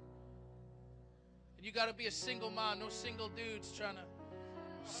Lauren? And you got to be a single mom, no single dudes trying to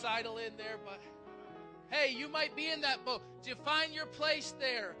sidle in there. But hey, you might be in that boat. Define your place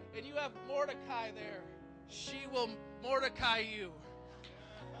there, and you have Mordecai there. She will Mordecai you,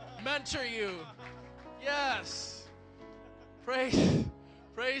 mentor you. Yes.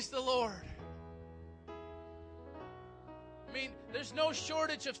 Praise the Lord. I mean, there's no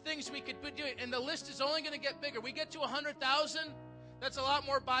shortage of things we could be doing, and the list is only going to get bigger. We get to 100,000, that's a lot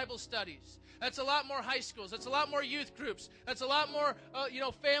more Bible studies. That's a lot more high schools. That's a lot more youth groups. That's a lot more,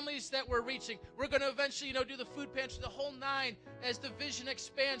 families that we're reaching. We're going to eventually, do the food pantry, the whole nine, as the vision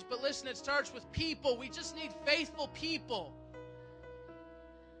expands. But listen, it starts with people. We just need faithful people.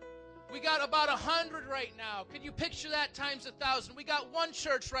 We got about 100 right now. Can you picture that times 1,000? We got one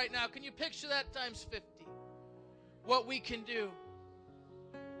church right now. Can you picture that times 50? What we can do.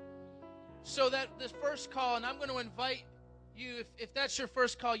 So that this first call, and I'm going to invite you, if that's your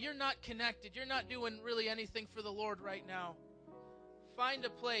first call, you're not connected. You're not doing really anything for the Lord right now. Find a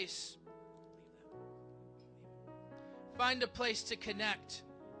place. Find a place to connect.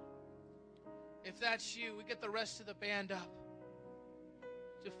 If that's you, we get the rest of the band up.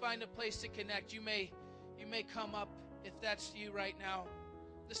 To find a place to connect. You may come up if that's you right now.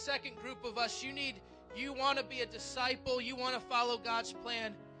 The second group of us, you want to be a disciple, you want to follow God's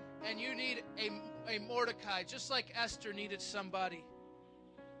plan, and you need a Mordecai, just like Esther needed somebody.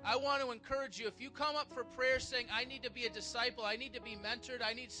 I want to encourage you, if you come up for prayer saying, I need to be a disciple, I need to be mentored,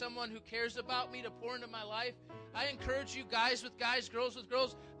 I need someone who cares about me to pour into my life, I encourage you, guys with guys, girls with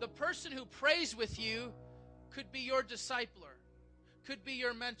girls, the person who prays with you could be your discipler, could be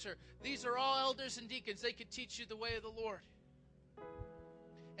your mentor. These are all elders and deacons. They could teach you the way of the Lord.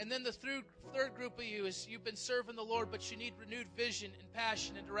 And then the third group of you is you've been serving the Lord, but you need renewed vision and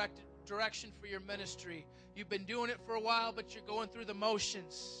passion and direction for your ministry. You've been doing it for a while, but you're going through the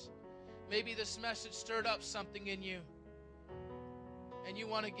motions. Maybe this message stirred up something in you, and you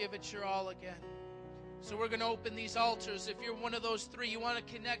want to give it your all again. So we're going to open these altars. If you're one of those three, you want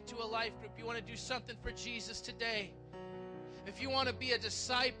to connect to a life group, you want to do something for Jesus today. If you want to be a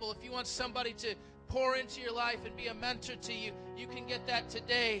disciple, if you want somebody to pour into your life and be a mentor to you, you can get that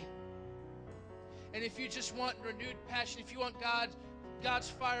today. And if you just want renewed passion, if you want God's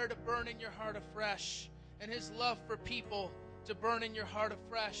fire to burn in your heart afresh, and His love for people to burn in your heart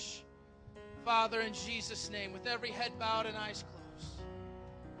afresh, Father, in Jesus' name, with every head bowed and eyes closed.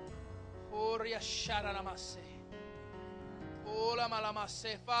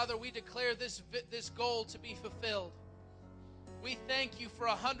 Father, we declare this goal to be fulfilled. We thank you for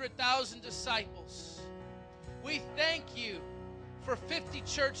 100,000 disciples. We thank you for 50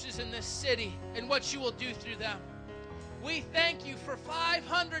 churches in this city and what you will do through them. We thank you for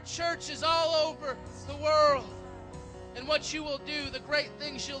 500 churches all over the world and what you will do, the great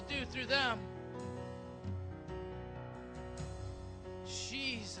things you'll do through them.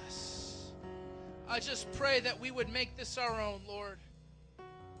 Jesus, I just pray that we would make this our own, Lord.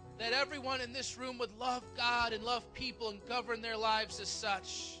 That everyone in this room would love God and love people and govern their lives as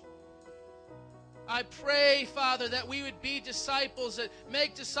such. I pray, Father, that we would be disciples, that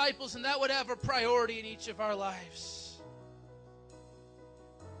make disciples, and that would have a priority in each of our lives.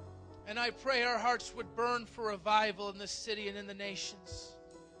 And I pray our hearts would burn for revival in this city and in the nations.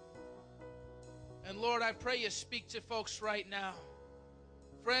 And Lord, I pray you speak to folks right now.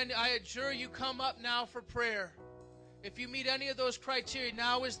 Friend, I adjure you, come up now for prayer. If you meet any of those criteria,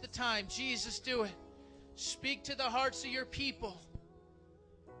 now is the time. Jesus, do it. Speak to the hearts of your people.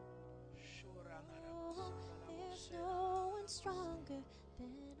 There's no one stronger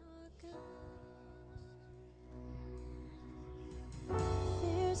than our God.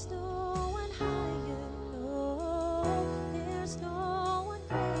 There's no one higher, no. There's no one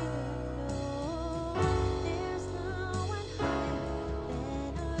greater, no. There's no one higher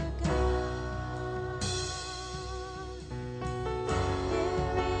than our God.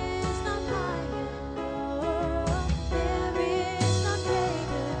 There is none higher, no. There is none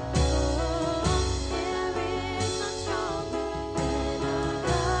greater, no. There is none stronger than our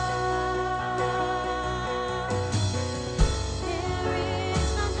God. There is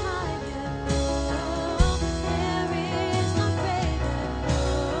none higher, no. There is none greater, no.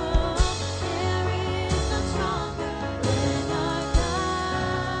 There is none stronger than our God.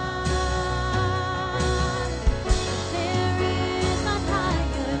 There is none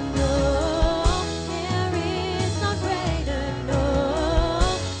higher, no. There is none greater, no.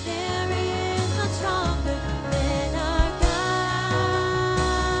 There is none stronger than our God.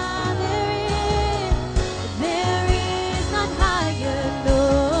 There is none higher, no.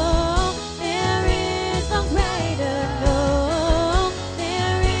 There is none greater, no.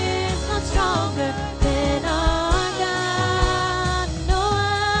 There is none stronger than our God. No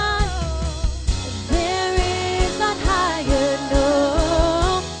one. There is none higher, no.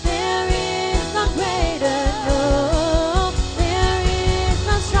 There is none greater, no. There is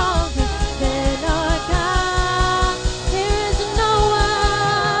none stronger than our God. There is no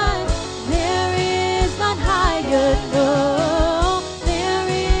one. There is none higher, no. There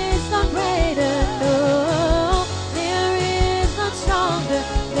is none greater, no. There is none stronger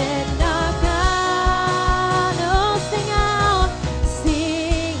than our God. Oh, sing out,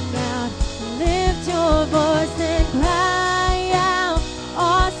 lift your voice and cry out.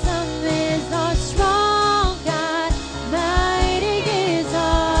 Awesome is our strong God, mighty is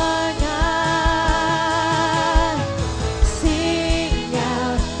our God. Sing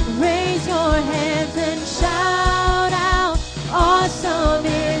out, raise your hands and shout out. Awesome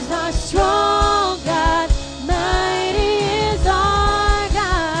is our strong God, mighty is our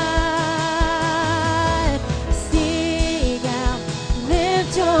God. Sing out,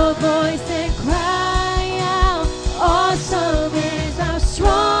 lift your voice and cry out. Awesome is our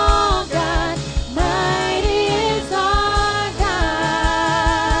strong God, mighty is our God.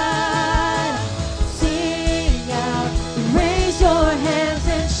 Sing out, raise your hands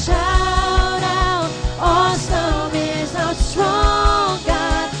and shout out. Awesome is our strong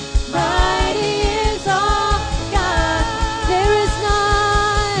God, mighty is our God. There is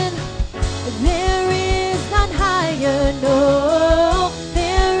none higher, no.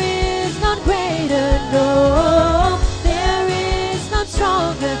 There is none greater, no. There is none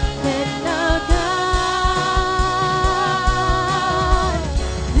stronger than our God.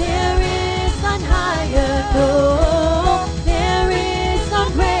 There is none higher, no. There is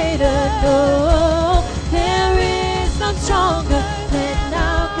none greater, no. There is none stronger than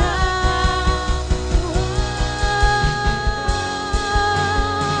our God.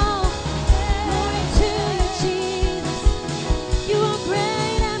 Glory to you, Jesus. You are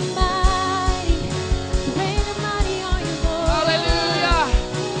great and mighty. Great and mighty are you, Lord. Hallelujah.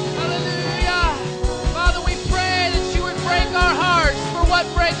 Hallelujah. Father, we pray that you would break our hearts for what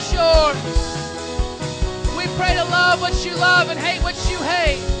breaks yours. We pray to love what you love and hate what you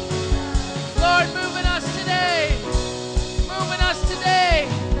hate. Lord, move in us today. Move in us today.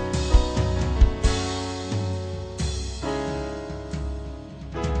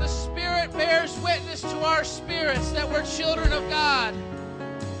 The Spirit bears witness to our spirits that we're children of God.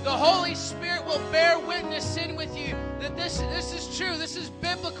 The Holy Spirit will bear witness in with you that this is true. This is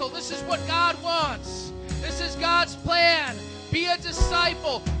biblical. This is what God wants. This is God's plan. Be a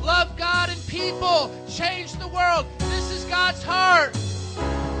disciple. Love God and people. Change the world. This is God's heart.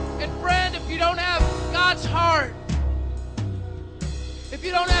 And friend, if you don't have God's heart, if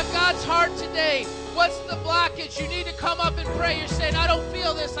you don't have God's heart today, what's the blockage? You need to come up and pray. You're saying, I don't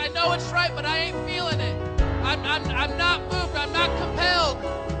feel this. I know it's right, but I ain't feeling it. I'm not moved. I'm not compelled.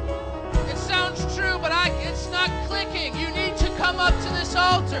 It sounds true, but it's not clicking. You need to come up to this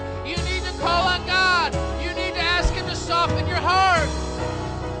altar. You need to call on God. You need to ask Him to soften your heart.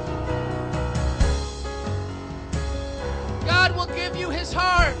 God will give you His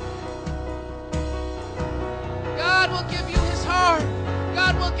heart. God will give you His heart.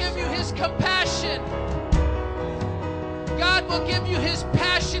 God will give you His compassion. God will give you His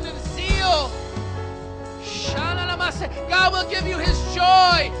passion and zeal. God will give you His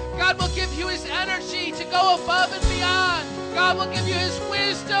joy. God will give you His energy to go above and beyond. God will give you His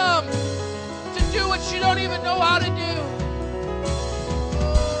wisdom to do what you don't even know how to do.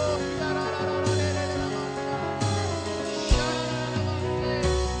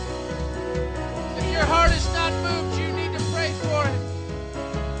 If your heart is not moved, you need to pray for it.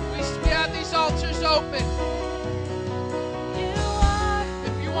 We have these altars open.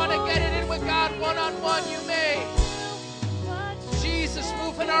 If you want to get it in with God one-on-one, you may. Jesus,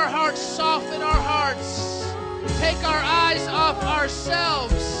 move in our hearts, soften our hearts. Take our eyes off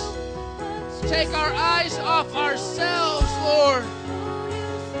ourselves. Take our eyes off ourselves, Lord.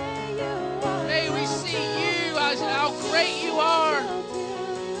 May we see you as how great you are.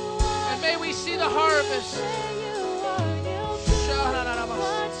 And may we see the harvest.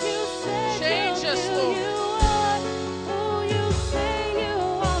 Change us, Lord.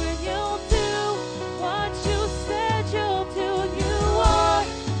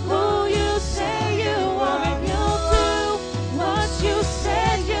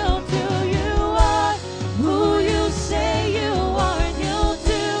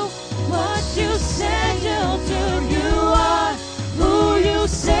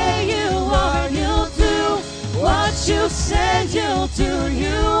 You say you'll do, you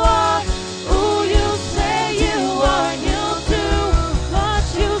are who you say you are, and you'll do what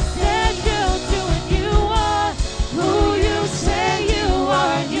you said you'll do, and you are who you say you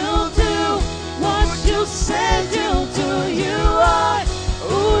are, and you'll do what you say